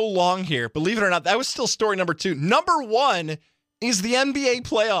went so long here. Believe it or not, that was still story number 2. Number 1 is the NBA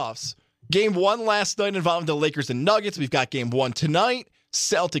playoffs. Game 1 last night involving the Lakers and Nuggets. We've got game 1 tonight,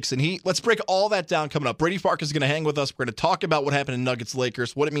 Celtics and Heat. Let's break all that down coming up. Brady Farkas is going to hang with us. We're going to talk about what happened in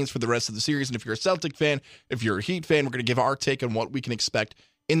Nuggets-Lakers, what it means for the rest of the series. And if you're a Celtic fan, if you're a Heat fan, we're going to give our take on what we can expect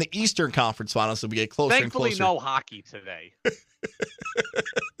in the Eastern Conference Finals as we get closer and closer. Thankfully, no hockey today.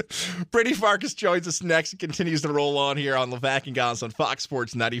 Brady Farkas joins us next and continues to roll on here on Levack and Gons on Fox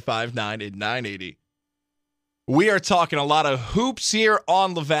Sports 95.9 and 980. We are talking a lot of hoops here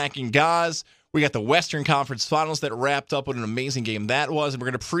on Levack and Gons. We got the Western Conference Finals that wrapped up. What an amazing game that was. And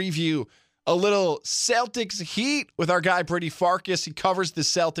we're going to preview a little Celtics Heat with our guy Brady Farkas. He covers the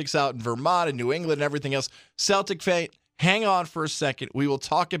Celtics out in Vermont and New England and everything else. Celtic fan, hang on for a second. We will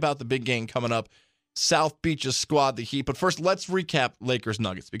talk about the big game coming up. South Beach's squad, the Heat. But first, let's recap Lakers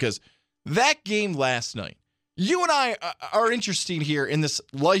Nuggets because that game last night, you and I are interested here in this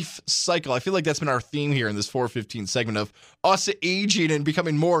life cycle. I feel like that's been our theme here in this 415 segment of us aging and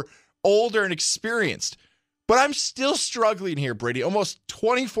becoming more older and experienced. But I'm still struggling here, Brady, almost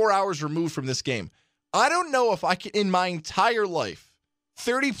 24 hours removed from this game. I don't know if I can, in my entire life,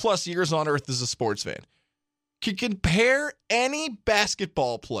 30 plus years on earth as a sports fan, can compare any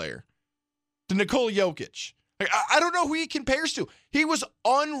basketball player to Nikola Jokic. I don't know who he compares to. He was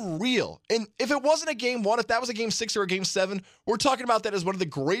unreal. And if it wasn't a game 1, if that was a game 6 or a game 7, we're talking about that as one of the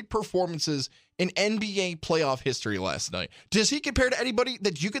great performances in NBA playoff history last night. Does he compare to anybody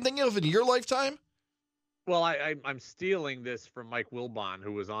that you can think of in your lifetime? Well, I'm stealing this from Mike Wilbon,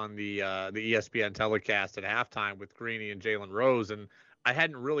 who was on the ESPN telecast at halftime with Greeny and Jalen Rose, and I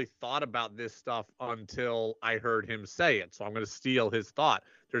hadn't really thought about this stuff until I heard him say it. So I'm going to steal his thought.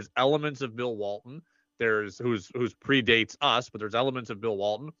 There's elements of Bill Walton. There's who's predates us, but there's elements of Bill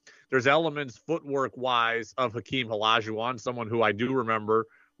Walton. There's elements footwork wise of Hakeem Olajuwon, someone who I do remember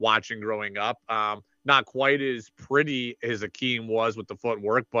watching growing up. Not quite as pretty as Hakeem was with the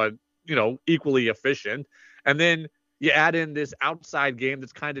footwork, but equally efficient. And then you add in this outside game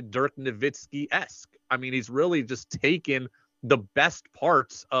that's kind of Dirk Nowitzki-esque. I mean, he's really just taken the best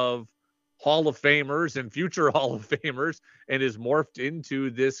parts of Hall of Famers and future Hall of Famers and is morphed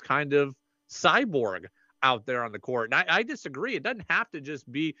into this kind of cyborg out there on the court. And I disagree. It doesn't have to just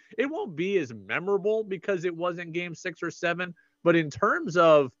be, it won't be as memorable because it wasn't game 6 or 7, but in terms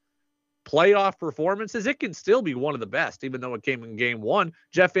of playoff performances, it can still be one of the best, even though it came in game 1.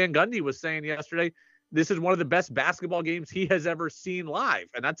 Jeff Van Gundy was saying yesterday, this is one of the best basketball games he has ever seen live.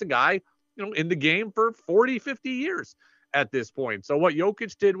 And that's a guy, in the game for 40, 50 years at this point. So what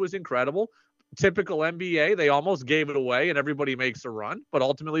Jokic did was incredible. Typical NBA, they almost gave it away and everybody makes a run, but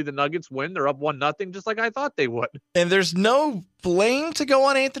ultimately the Nuggets win. They're up 1-0, just like I thought they would. And there's no blame to go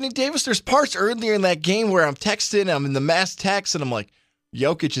on Anthony Davis. There's parts earlier in that game where I'm texting, I'm in the mass text, and I'm like,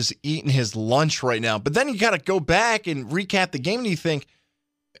 Jokic is eating his lunch right now. But then you got to go back and recap the game, and you think,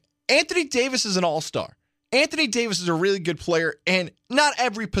 Anthony Davis is an all-star. Anthony Davis is a really good player, and not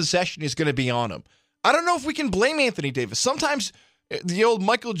every possession is going to be on him. I don't know if we can blame Anthony Davis. Sometimes the old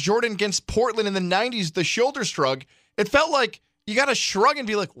Michael Jordan against Portland in the 90s, the shoulder shrug, it felt like you got to shrug and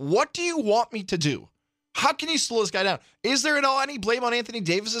be like, what do you want me to do? How can you slow this guy down? Is there at all any blame on Anthony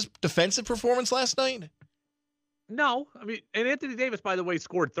Davis's defensive performance last night? No. I mean, and Anthony Davis, by the way,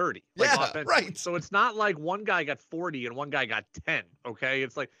 scored 30. Right. So it's not like one guy got 40 and one guy got 10, okay?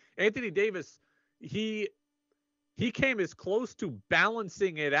 It's like Anthony Davis, he came as close to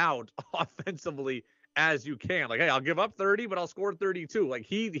balancing it out offensively as you can. Like, hey, I'll give up 30, but I'll score 32. Like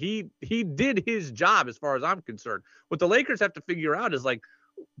he did his job as far as I'm concerned. What the Lakers have to figure out is like,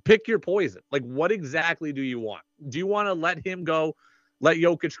 pick your poison. Like, what exactly do you want? Do you want to let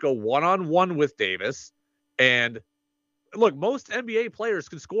Jokic go one-on-one with Davis? And look, most NBA players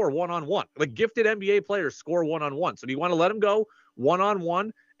can score one-on-one. Like gifted NBA players score one-on-one. So do you want to let him go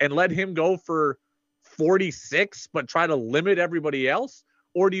one-on-one and let him go for 46, but try to limit everybody else?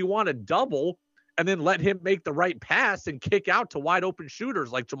 Or do you want to double and then let him make the right pass and kick out to wide open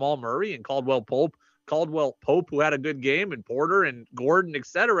shooters like Jamal Murray and Caldwell Pope, who had a good game, and Porter and Gordon,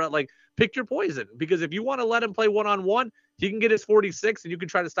 etc. Like, pick your poison, because if you want to let him play one-on-one, he can get his 46 and you can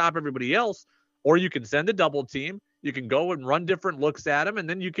try to stop everybody else, or you can send a double team. You can go and run different looks at him, and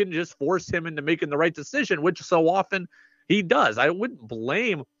then you can just force him into making the right decision, which so often he does. I wouldn't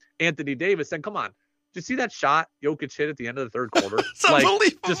blame Anthony Davis. And come on, did you see that shot Jokic hit at the end of the third quarter? It's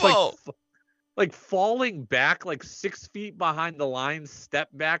unbelievable. Just like falling back like 6 feet behind the line, step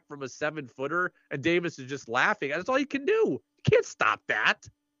back from a 7-footer, and Davis is just laughing. That's all you can do. You can't stop that.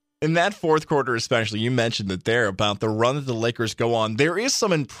 In that fourth quarter especially, you mentioned it there about the run that the Lakers go on. There is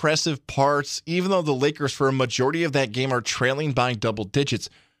some impressive parts, even though the Lakers for a majority of that game are trailing by double digits.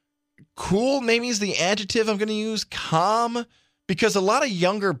 Cool maybe is the adjective I'm going to use. Calm, because a lot of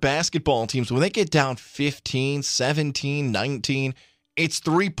younger basketball teams, when they get down 15, 17, 19, it's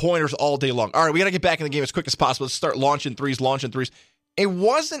three-pointers all day long. All right, we got to get back in the game as quick as possible. Let's start launching threes. It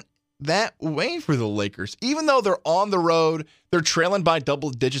wasn't that way for the Lakers. Even though they're on the road, they're trailing by double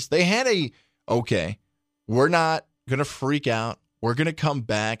digits, they had okay, we're not going to freak out. We're going to come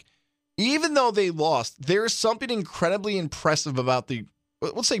back. Even though they lost, there's something incredibly impressive about the,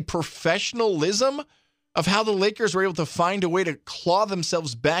 let's say, professionalism of how the Lakers were able to find a way to claw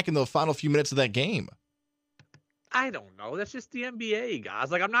themselves back in the final few minutes of that game. I don't know. That's just the NBA,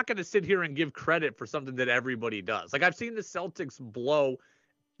 guys. Like, I'm not going to sit here and give credit for something that everybody does. Like, I've seen the Celtics blow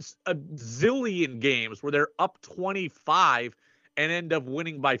a zillion games where they're up 25 and end up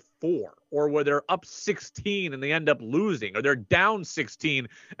winning by 4, or where they're up 16 and they end up losing, or they're down 16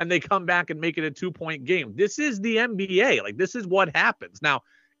 and they come back and make it a 2-point game. This is the NBA. Like, this is what happens. Now,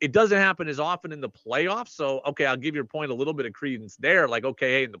 it doesn't happen as often in the playoffs. So, okay, I'll give your point a little bit of credence there. Like,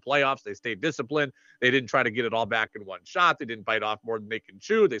 okay, hey, in the playoffs, they stayed disciplined. They didn't try to get it all back in one shot. They didn't bite off more than they can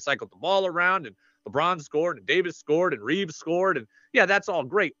chew. They cycled the ball around, and LeBron scored, and Davis scored, and Reeves scored. And yeah, that's all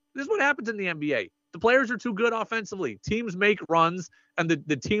great. This is what happens in the NBA. The players are too good offensively. Teams make runs, and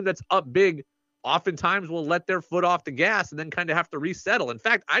the team that's up big oftentimes will let their foot off the gas and then kind of have to resettle. In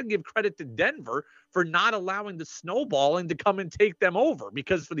fact, I'd give credit to Denver for not allowing the snowballing to come and take them over,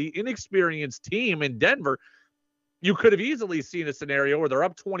 because for the inexperienced team in Denver, you could have easily seen a scenario where they're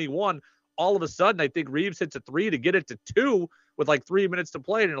up 21. All of a sudden, I think Reeves hits a 3 to get it to 2 with like 3 minutes to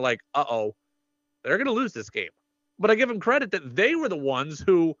play. And you're like, they're going to lose this game. But I give them credit that they were the ones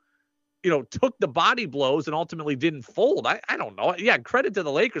who, took the body blows and ultimately didn't fold. I don't know. Yeah, credit to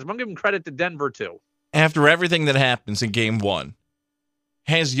the Lakers, but I'm giving credit to Denver too. after everything that happens in game one,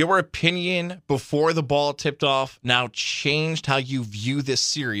 has your opinion before the ball tipped off now changed how you view this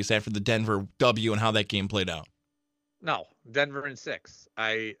series after the Denver W and how that game played out? No, Denver in 6.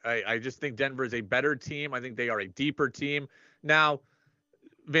 I just think Denver is a better team. I think they are a deeper team. Now,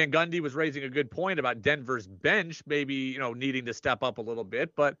 Van Gundy was raising a good point about Denver's bench, maybe, needing to step up a little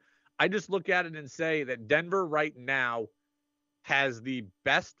bit. But I just look at it and say that Denver right now has the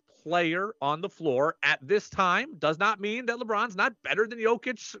best player on the floor at this time. Does not mean that LeBron's not better than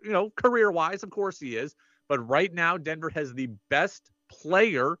Jokic, career-wise. Of course he is. But right now, Denver has the best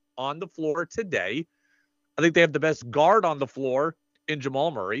player on the floor today. I think they have the best guard on the floor in Jamal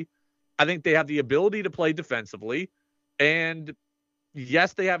Murray. I think they have the ability to play defensively. And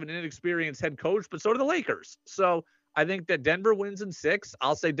yes, they have an inexperienced head coach, but so do the Lakers. So I think that Denver wins in 6.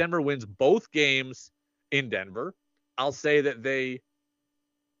 I'll say Denver wins both games in Denver. I'll say that they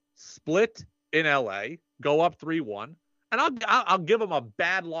split in LA, go up 3-1. And I'll give them a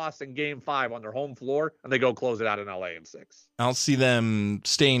bad loss in game 5 on their home floor, and they go close it out in LA in 6. I'll see them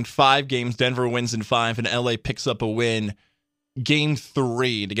staying 5 games. Denver wins in 5, and LA picks up a win game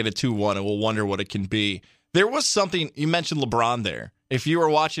 3 to get a 2-1, and we'll wonder what it can be. There was something, you mentioned LeBron there. If you were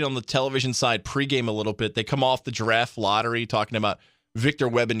watching on the television side pregame a little bit, they come off the draft lottery talking about Victor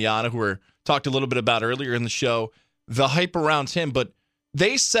Wembanyama, who we talked a little bit about earlier in the show, the hype around him, but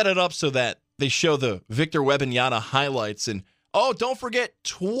they set it up so that they show the Victor Wembanyama highlights. And, don't forget,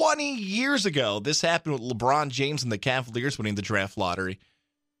 20 years ago, this happened with LeBron James and the Cavaliers winning the draft lottery.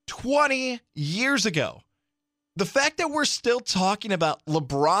 20 years ago. The fact that we're still talking about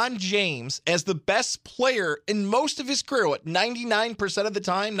LeBron James as the best player in most of his career, 99% of the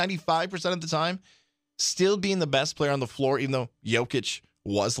time, 95% of the time, still being the best player on the floor, even though Jokic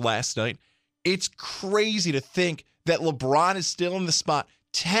was last night. It's crazy to think that LeBron is still in the spot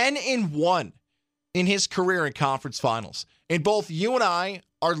 10-1 in his career in conference finals. And both you and I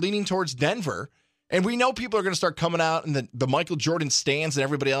are leaning towards Denver. And we know people are going to start coming out and the Michael Jordan stands and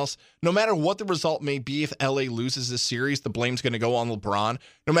everybody else. No matter what the result may be, if LA loses this series, the blame's going to go on LeBron,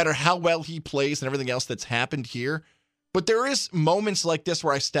 no matter how well he plays and everything else that's happened here. But there is moments like this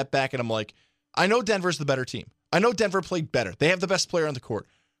where I step back and I'm like, I know Denver's the better team. I know Denver played better. They have the best player on the court.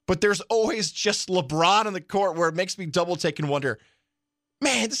 But there's always just LeBron on the court where it makes me double take and wonder,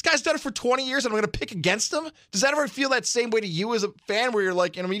 man, this guy's done it for 20 years and I'm going to pick against him? Does that ever feel that same way to you as a fan where you're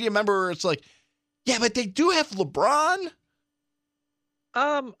like, in a media member where it's like, yeah, but they do have LeBron?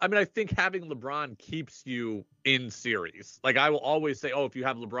 I think having LeBron keeps you in series. Like, I will always say, if you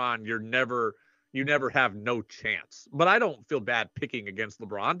have LeBron, you never have no chance. But I don't feel bad picking against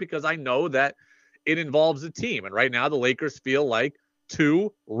LeBron because I know that it involves a team. And right now the Lakers feel like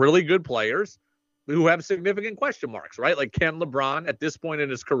 2 really good players who have significant question marks, right? Like, can LeBron at this point in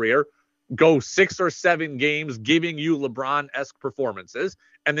his career go 6 or 7 games giving you LeBron-esque performances?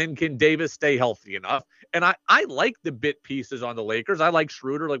 And then can Davis stay healthy enough? And I like the bit pieces on the Lakers. I like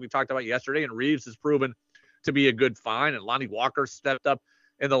Schroeder, like we talked about yesterday, and Reeves has proven to be a good find, and Lonnie Walker stepped up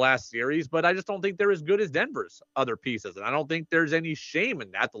in the last series, but I just don't think they're as good as Denver's other pieces. And I don't think there's any shame in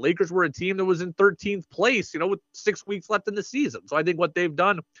that. The Lakers were a team that was in 13th place, with 6 weeks left in the season. So I think what they've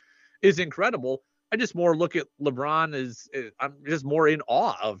done is incredible. I just more look at LeBron as I'm just more in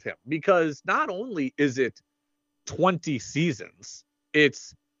awe of him because not only is it 20 seasons,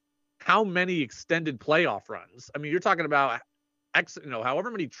 it's how many extended playoff runs. I mean, you're talking about however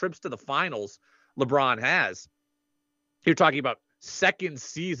many trips to the finals LeBron has. You're talking about second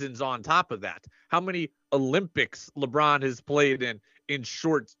seasons on top of that. How many Olympics LeBron has played in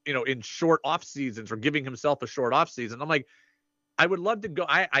short off seasons or giving himself a short off season. I'm like, I would love to go.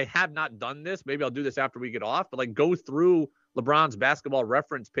 I have not done this. Maybe I'll do this after we get off, but like go through LeBron's basketball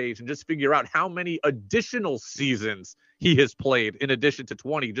reference page and just figure out how many additional seasons he has played in addition to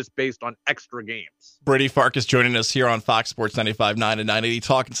 20 just based on extra games. Brady Farkas joining us here on Fox Sports 95.9 and 980,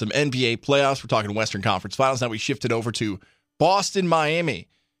 talking some NBA playoffs. We're talking Western Conference Finals. Now we shifted over to Boston, Miami.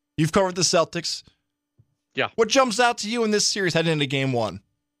 You've covered the Celtics. Yeah. What jumps out to you in this series heading into game 1?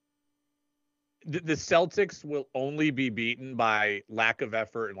 The Celtics will only be beaten by lack of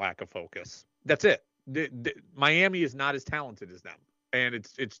effort and lack of focus. That's it. Miami is not as talented as them, and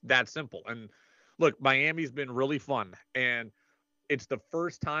it's that simple. And look, Miami's been really fun, and it's the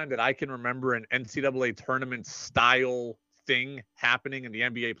first time that I can remember an NCAA tournament style thing happening in the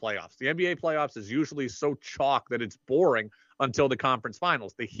NBA playoffs. The NBA playoffs is usually so chalk that it's boring until the conference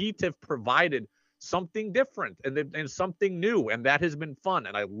finals. The Heat have provided something different and something new, and that has been fun.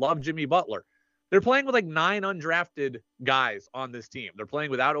 And I love Jimmy Butler. They're playing with like 9 undrafted guys on this team. They're playing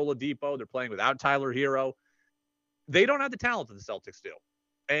without Oladipo. They're playing without Tyler Hero. They don't have the talent that the Celtics do.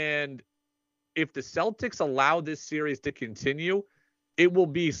 And if the Celtics allow this series to continue, it will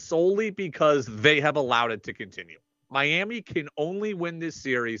be solely because they have allowed it to continue. Miami can only win this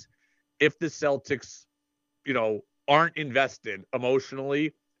series if the Celtics, aren't invested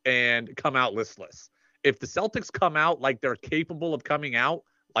emotionally and come out listless. If the Celtics come out like they're capable of coming out,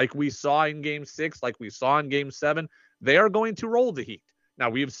 like we saw in Game 6, like we saw in Game 7, they are going to roll the Heat. Now,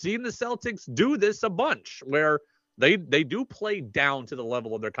 we've seen the Celtics do this a bunch where they do play down to the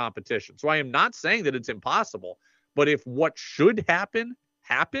level of their competition. So I am not saying that it's impossible, but if what should happen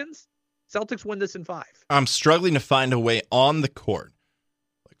happens, Celtics win this in 5. I'm struggling to find a way on the court,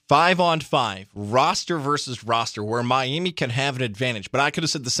 like 5-on-5, roster versus roster, where Miami can have an advantage. But I could have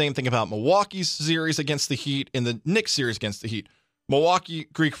said the same thing about Milwaukee's series against the Heat and the Knicks series against the Heat. Milwaukee,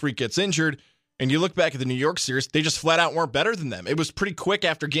 Greek Freak gets injured, and you look back at the New York series, they just flat out weren't better than them. It was pretty quick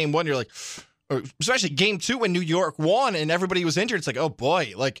after Game 1. You're like, especially Game 2 when New York won and everybody was injured. It's like, oh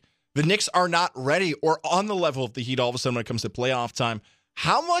boy, like the Knicks are not ready or on the level of the Heat all of a sudden when it comes to playoff time.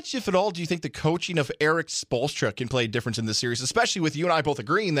 How much, if at all, do you think the coaching of Eric Spoelstra can play a difference in this series, especially with you and I both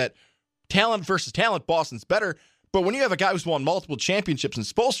agreeing that talent versus talent, Boston's better. But when you have a guy who's won multiple championships in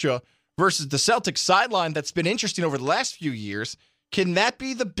Spoelstra versus the Celtics sideline that's been interesting over the last few years, can that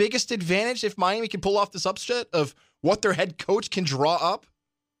be the biggest advantage if Miami can pull off this upset of what their head coach can draw up?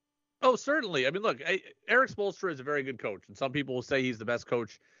 Oh, certainly. I mean, look, Eric Spoelstra is a very good coach, and some people will say he's the best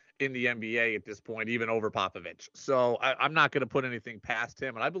coach in the NBA at this point, even over Popovich. So I'm not going to put anything past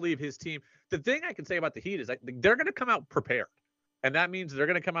him, and I believe his team. The thing I can say about the Heat is they're going to come out prepared, and that means they're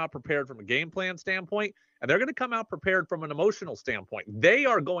going to come out prepared from a game plan standpoint, and they're going to come out prepared from an emotional standpoint. They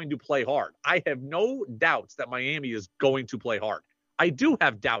are going to play hard. I have no doubts that Miami is going to play hard. I do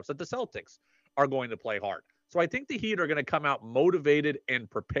have doubts that the Celtics are going to play hard. So I think the Heat are going to come out motivated and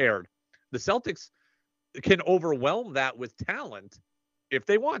prepared. The Celtics can overwhelm that with talent if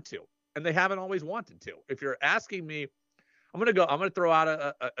they want to, and they haven't always wanted to. If you're asking me, I'm going to throw out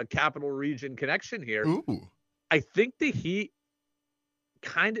a capital region connection here. Ooh. I think the Heat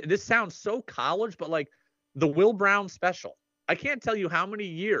this sounds so college, but like the Will Brown special. I can't tell you how many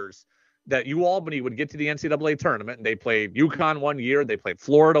years that Albany would get to the NCAA tournament, and they played UConn one year, they played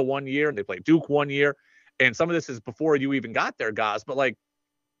Florida one year, and they played Duke one year. And some of this is before you even got there, guys. But like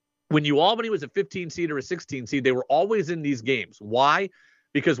when Albany was a 15 seed or a 16 seed, they were always in these games. Why?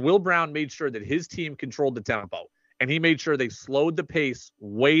 Because Will Brown made sure that his team controlled the tempo, and he made sure they slowed the pace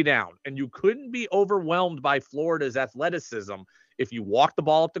way down. And you couldn't be overwhelmed by Florida's athleticism if you walked the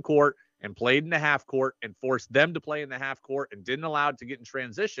ball up the court and played in the half court and forced them to play in the half court and didn't allow it to get in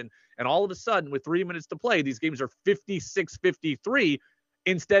transition. And all of a sudden, with 3 minutes to play, these games are 56-53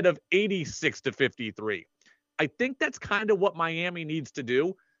 instead of 86-53. I think that's kind of what Miami needs to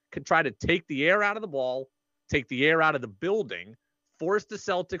do. Can try to take the air out of the ball, take the air out of the building, force the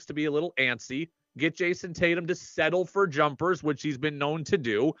Celtics to be a little antsy, get Jason Tatum to settle for jumpers, which he's been known to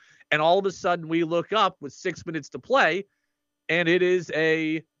do. And all of a sudden we look up with 6 minutes to play, and it is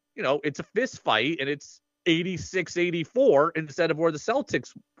it's a fist fight, and it's 86-84 instead of where the Celtics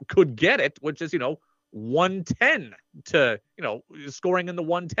could get it, which is, 110 to, scoring in the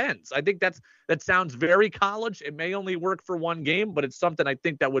 110s. I think that sounds very college. It may only work for one game, but it's something I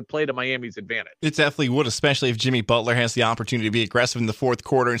think that would play to Miami's advantage. It definitely would, especially if Jimmy Butler has the opportunity to be aggressive in the fourth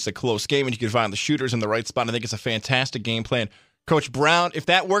quarter. It's a close game, and you can find the shooters in the right spot. I think it's a fantastic game plan. Coach Brown, if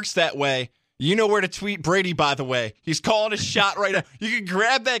that works that way, you know where to tweet Brady, by the way. He's calling a shot right now. You can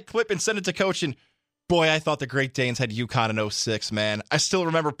grab that clip and send it to Coach, and boy, I thought the Great Danes had UConn in 06, man. I still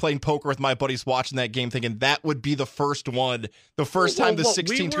remember playing poker with my buddies watching that game thinking that would be the first one. The first time the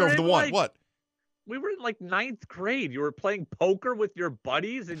 16 took over the one. What? We were in like ninth grade. You were playing poker with your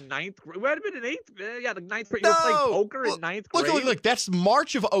buddies in ninth grade. We might have been in eighth. Yeah, the ninth grade. You were playing poker in ninth grade. Look, that's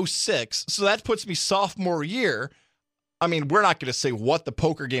March of 06, so that puts me sophomore year. I mean, we're not going to say what the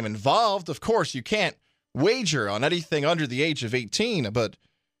poker game involved. Of course, you can't wager on anything under the age of 18, but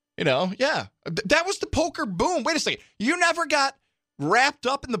yeah, that was the poker boom. Wait a second. You never got wrapped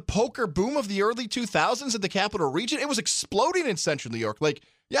up in the poker boom of the early 2000s in the Capital Region? It was exploding in Central New York. Like,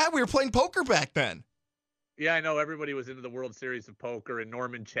 yeah, we were playing poker back then. Yeah, I know. Everybody was into the World Series of Poker, and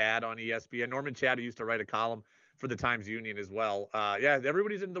Norman Chad on ESPN. Norman Chad, who used to write a column for the Times-Union as well. Yeah,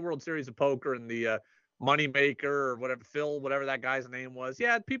 everybody's into the World Series of Poker and the Moneymaker or whatever, Phil, whatever that guy's name was.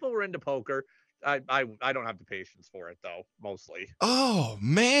 Yeah, people were into poker. I don't have the patience for it, though, mostly. Oh,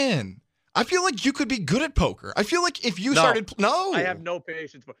 man. I feel like you could be good at poker. I feel like if you started... No. I have no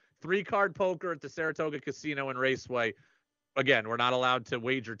patience for 3-card poker at the Saratoga Casino and Raceway. again, we're not allowed to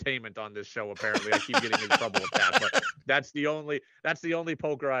wagertainment on this show. Apparently, I keep getting in trouble with that. But that's the only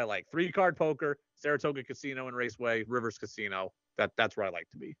poker I like. 3-card poker, Saratoga Casino and Raceway, Rivers Casino. That's where I like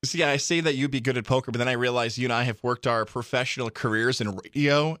to be. See, I say that you'd be good at poker, but then I realize you and I have worked our professional careers in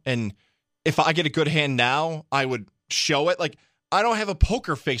radio, and if I get a good hand now, I would show it. Like, I don't have a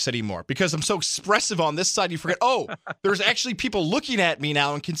poker face anymore because I'm so expressive on this side. You forget, there's actually people looking at me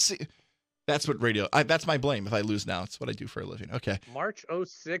now and can see. That's what radio. That's my blame if I lose now. It's what I do for a living. Okay. March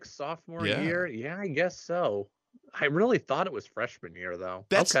 06 sophomore year. Yeah, I guess so. I really thought it was freshman year though.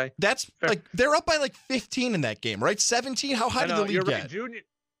 That's okay. That's fair. Like they're up by like 15 in that game, right? 17. How high did the lead get? Right.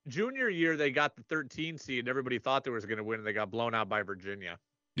 Junior year they got the 13 seed. And everybody thought they was going to win, and they got blown out by Virginia.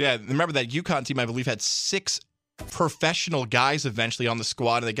 Yeah, remember that UConn team? I believe had 6 professional guys eventually on the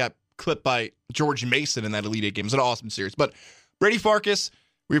squad, and they got clipped by George Mason in that Elite Eight game. It was an awesome series. But Brady Farkas,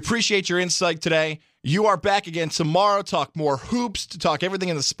 we appreciate your insight today. You are back again tomorrow. Talk more hoops, to talk everything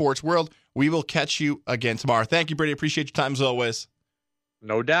in the sports world. We will catch you again tomorrow. Thank you, Brady. Appreciate your time as always.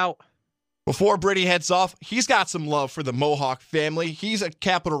 No doubt. Before Brady heads off, he's got some love for the Mohawk family. He's a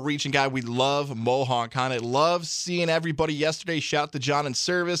Capital Region guy. We love Mohawk. Kind of love seeing everybody yesterday. Shout out to John in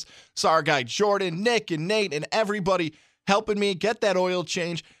service. Saw our guy Jordan, Nick, and Nate, and everybody helping me get that oil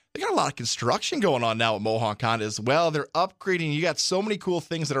change. They got a lot of construction going on now at Mohawk Honda as well. They're upgrading. You got so many cool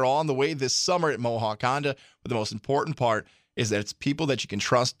things that are on the way this summer at Mohawk Honda. But the most important part is that it's people that you can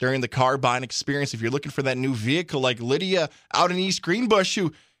trust during the car buying experience. If you're looking for that new vehicle like Lydia out in East Greenbush,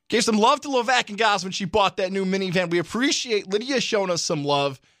 who gave some love to Levac and Goss when she bought that new minivan. We appreciate Lydia showing us some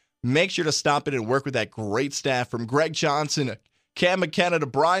love. Make sure to stop in and work with that great staff from Greg Johnson, Cam McKenna to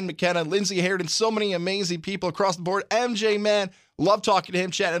Brian McKenna, Lindsey Harrod, and so many amazing people across the board. MJ, man, love talking to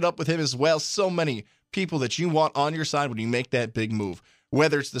him, chatting it up with him as well. So many people that you want on your side when you make that big move.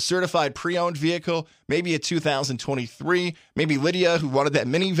 Whether it's the certified pre-owned vehicle, maybe a 2023, maybe Lydia who wanted that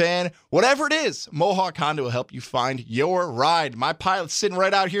minivan, whatever it is, Mohawk Honda will help you find your ride. My pilot's sitting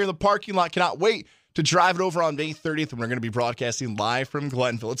right out here in the parking lot. Cannot wait to drive it over on May 30th, and we're going to be broadcasting live from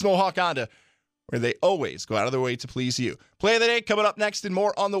Glenville. It's Mohawk Honda, where they always go out of their way to please you. Play of the day coming up next and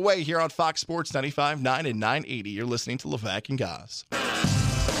more on the way here on Fox Sports 95.9 and 980. You're listening to Levac and Goss.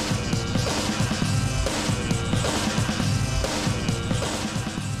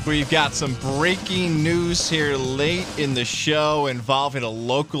 We've got some breaking news here late in the show involving a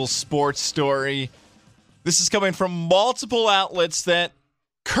local sports story. This is coming from multiple outlets that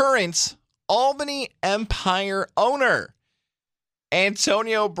current Albany Empire owner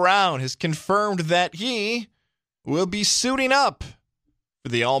Antonio Brown has confirmed that he will be suiting up for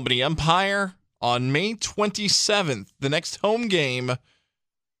the Albany Empire on May 27th, the next home game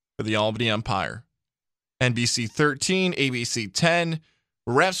for the Albany Empire. NBC 13, ABC 10.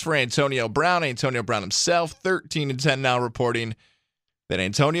 Refs for Antonio Brown himself, 13 and 10 now, reporting that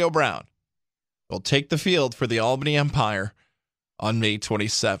Antonio Brown will take the field for the Albany Empire on May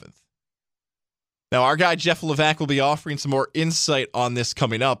 27th. Now, our guy Jeff Levac will be offering some more insight on this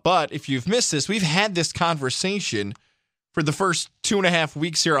coming up, but if you've missed this, we've had this conversation for the first 2.5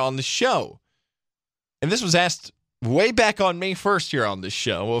 weeks here on the show. And this was asked way back on May 1st here on this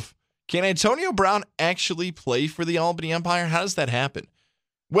show of, can Antonio Brown actually play for the Albany Empire? How does that happen?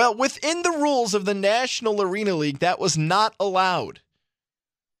 Well, within the rules of the National Arena League, that was not allowed.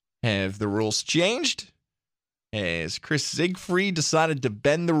 Have the rules changed? Has Chris Siegfried decided to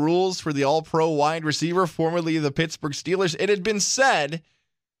bend the rules for the All-Pro wide receiver, formerly of the Pittsburgh Steelers? It had been said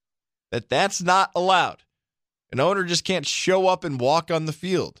that that's not allowed. An owner just can't show up and walk on the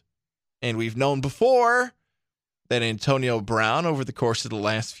field. And we've known before that Antonio Brown, over the course of the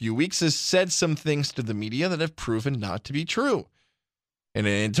last few weeks, has said some things to the media that have proven not to be true. And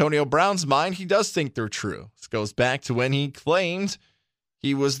in Antonio Brown's mind, he does think they're true. This goes back to when he claimed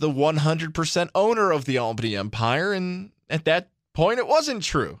he was the 100% owner of the Albany Empire, and at that point, it wasn't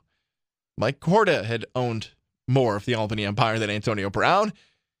true. Mike Corda had owned more of the Albany Empire than Antonio Brown.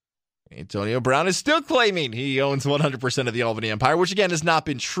 Antonio Brown is still claiming he owns 100% of the Albany Empire, which again has not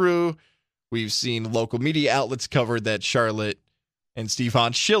been true. We've seen local media outlets cover that Charlotte and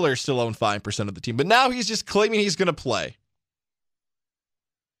Stefan Schiller still own 5% of the team, but now he's just claiming he's going to play.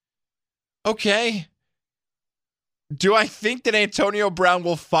 Okay. Do I think that Antonio Brown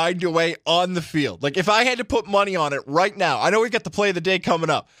will find a way on the field? Like, if I had to put money on it right now, I know we got the play of the day coming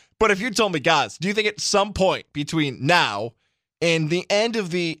up, but if you told me, guys, do you think at some point between now and the end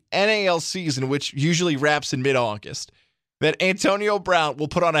of the NAL season, which usually wraps in mid-August, that Antonio Brown will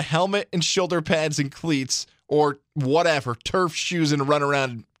put on a helmet and shoulder pads and cleats or whatever, turf shoes, and run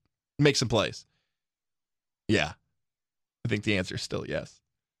around and make some plays? Yeah. I think the answer is still yes.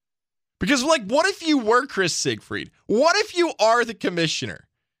 Because, like, what if you were Chris Siegfried? What if you are the commissioner?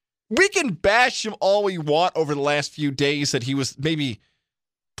 We can bash him all we want over the last few days that he was maybe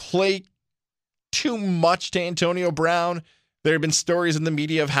play too much to Antonio Brown. There have been stories in the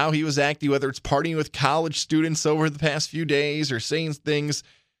media of how he was acting, whether it's partying with college students over the past few days or saying things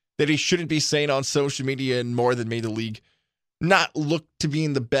that he shouldn't be saying on social media and more than made the league not look to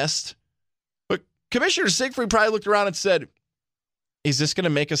being the best. But Commissioner Siegfried probably looked around and said, is this going to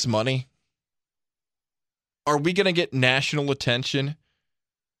make us money? Are we going to get national attention?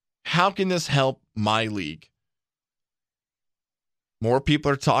 How can this help my league? More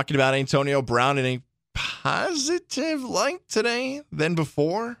people are talking about Antonio Brown in a positive light today than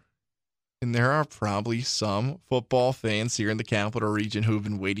before. And there are probably some football fans here in the capital region who have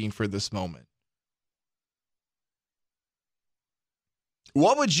been waiting for this moment.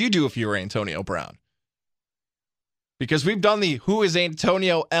 What would you do if you were Antonio Brown? Because we've done the who is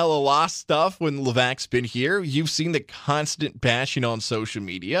Antonio LLA stuff when Levac's been here. You've seen the constant bashing on social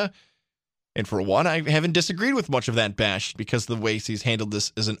media. And for one, I haven't disagreed with much of that bash because of the ways he's handled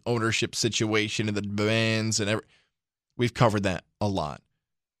this as an ownership situation and the demands and we've covered that a lot.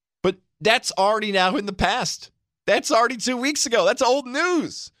 But that's already now in the past. That's already 2 weeks ago. That's old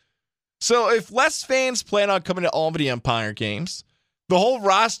news. So if less fans plan on coming to Albany Empire games, the whole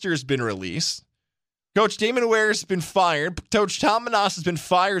roster's been released. Coach Damon Ware's been fired. Coach Tom Menas has been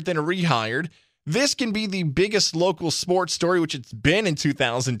fired, then rehired. This can be the biggest local sports story, which it's been in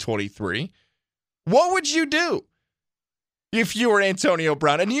 2023. What would you do if you were Antonio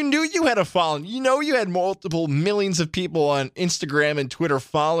Brown and you knew you had a following? You know you had multiple millions of people on Instagram and Twitter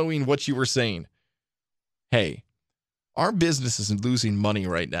following what you were saying. Hey, our business is losing money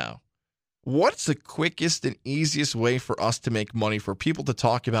right now. What's the quickest and easiest way for us to make money, for people to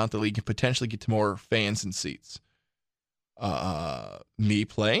talk about the league and potentially get to more fans and seats? Me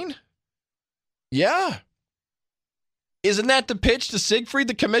playing? Yeah. Isn't that the pitch to Siegfried,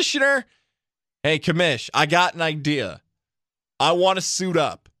 the commissioner? Hey, commish, I got an idea. I want to suit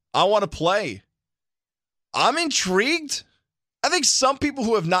up. I want to play. I'm intrigued. I think some people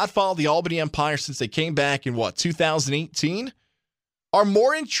who have not followed the Albany Empire since they came back in, 2018, are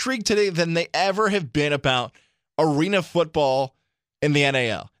more intrigued today than they ever have been about arena football in the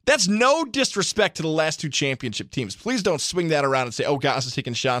NAL. That's no disrespect to the last two championship teams. Please don't swing that around and say, oh, guys is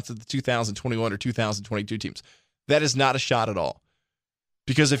taking shots at the 2021 or 2022 teams. That is not a shot at all.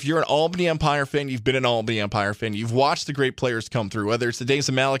 Because if you're an Albany Empire fan, you've been an Albany Empire fan, you've watched the great players come through, whether it's the days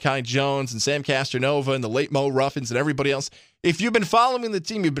of Malachi Jones and Sam Castronova and the late Mo Ruffins and everybody else. If you've been following the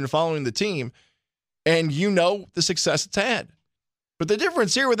team, you've been following the team, and you know the success it's had. But the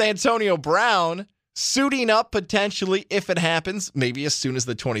difference here with Antonio Brown suiting up potentially, if it happens, maybe as soon as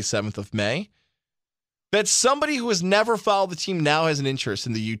the 27th of May, that somebody who has never followed the team now has an interest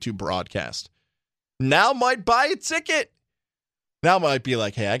in the YouTube broadcast. Now might buy a ticket. Now might be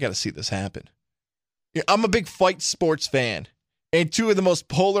like, hey, I got to see this happen. I'm a big fight sports fan. And two of the most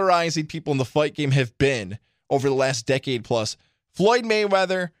polarizing people in the fight game have been, over the last decade plus, Floyd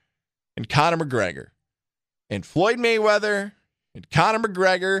Mayweather and Conor McGregor. And Floyd Mayweather and Conor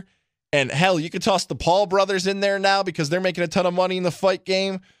McGregor, and hell, you could toss the Paul brothers in there now because they're making a ton of money in the fight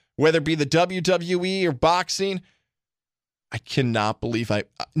game, whether it be the WWE or boxing. I cannot believe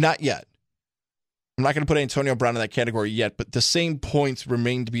not yet. I'm not going to put Antonio Brown in that category yet, but the same points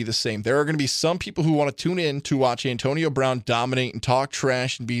remain to be the same. There are going to be some people who want to tune in to watch Antonio Brown dominate and talk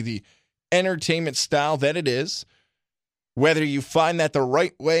trash and be the entertainment style that it is. Whether you find that the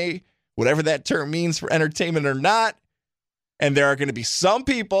right way, whatever that term means for entertainment or not. And there are going to be some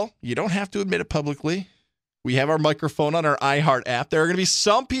people, you don't have to admit it publicly. We have our microphone on our iHeart app. There are going to be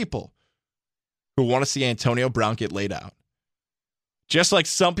some people who want to see Antonio Brown get laid out. Just like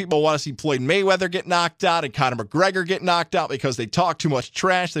some people want to see Floyd Mayweather get knocked out and Conor McGregor get knocked out because they talk too much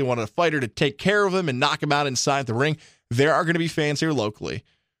trash. They wanted a fighter to take care of him and knock him out inside the ring. There are going to be fans here locally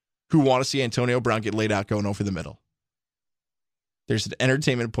who want to see Antonio Brown get laid out going over the middle. There's an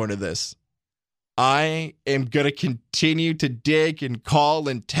entertainment point of this. I am going to continue to dig and call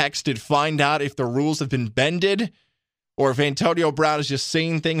and text and find out if the rules have been bended or if Antonio Brown is just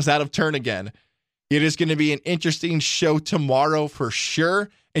saying things out of turn again. It is going to be an interesting show tomorrow for sure.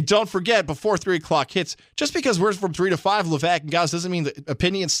 And don't forget, before 3 o'clock hits, just because we're from 3 to 5, Levac and guys, doesn't mean the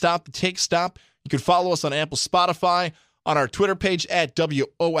opinions stop, the takes stop. You can follow us on Apple, Spotify, on our Twitter page at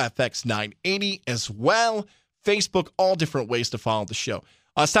WOFX980 as well. Facebook, all different ways to follow the show.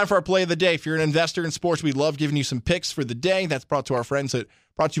 It's time for our play of the day. If you're an investor in sports, we love giving you some picks for the day. That's brought to you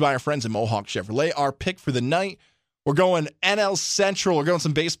by our friends at Mohawk Chevrolet. Our pick for the night, we're going NL Central. We're going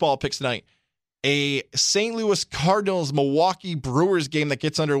some baseball picks tonight. A St. Louis Cardinals Milwaukee Brewers game that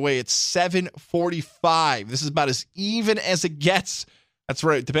gets underway at 7:45. This is about as even as it gets. That's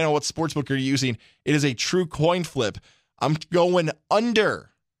right. Depending on what sportsbook you're using, it is a true coin flip. I'm going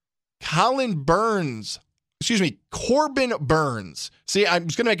under. Corbin Burns. See, I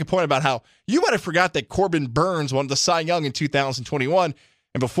was going to make a point about how you might have forgot that Corbin Burns won the Cy Young in 2021.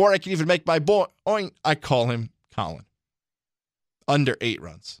 And before I can even make my point, I call him Colin. Under 8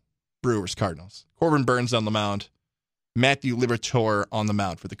 runs. Brewers, Cardinals. Corbin Burns on the mound. Matthew Liberatore on the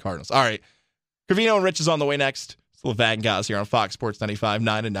mound for the Cardinals. All right. Covino and Rich is on the way next. It's a little Vagn Guys here on Fox Sports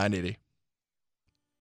 95.9 and 980.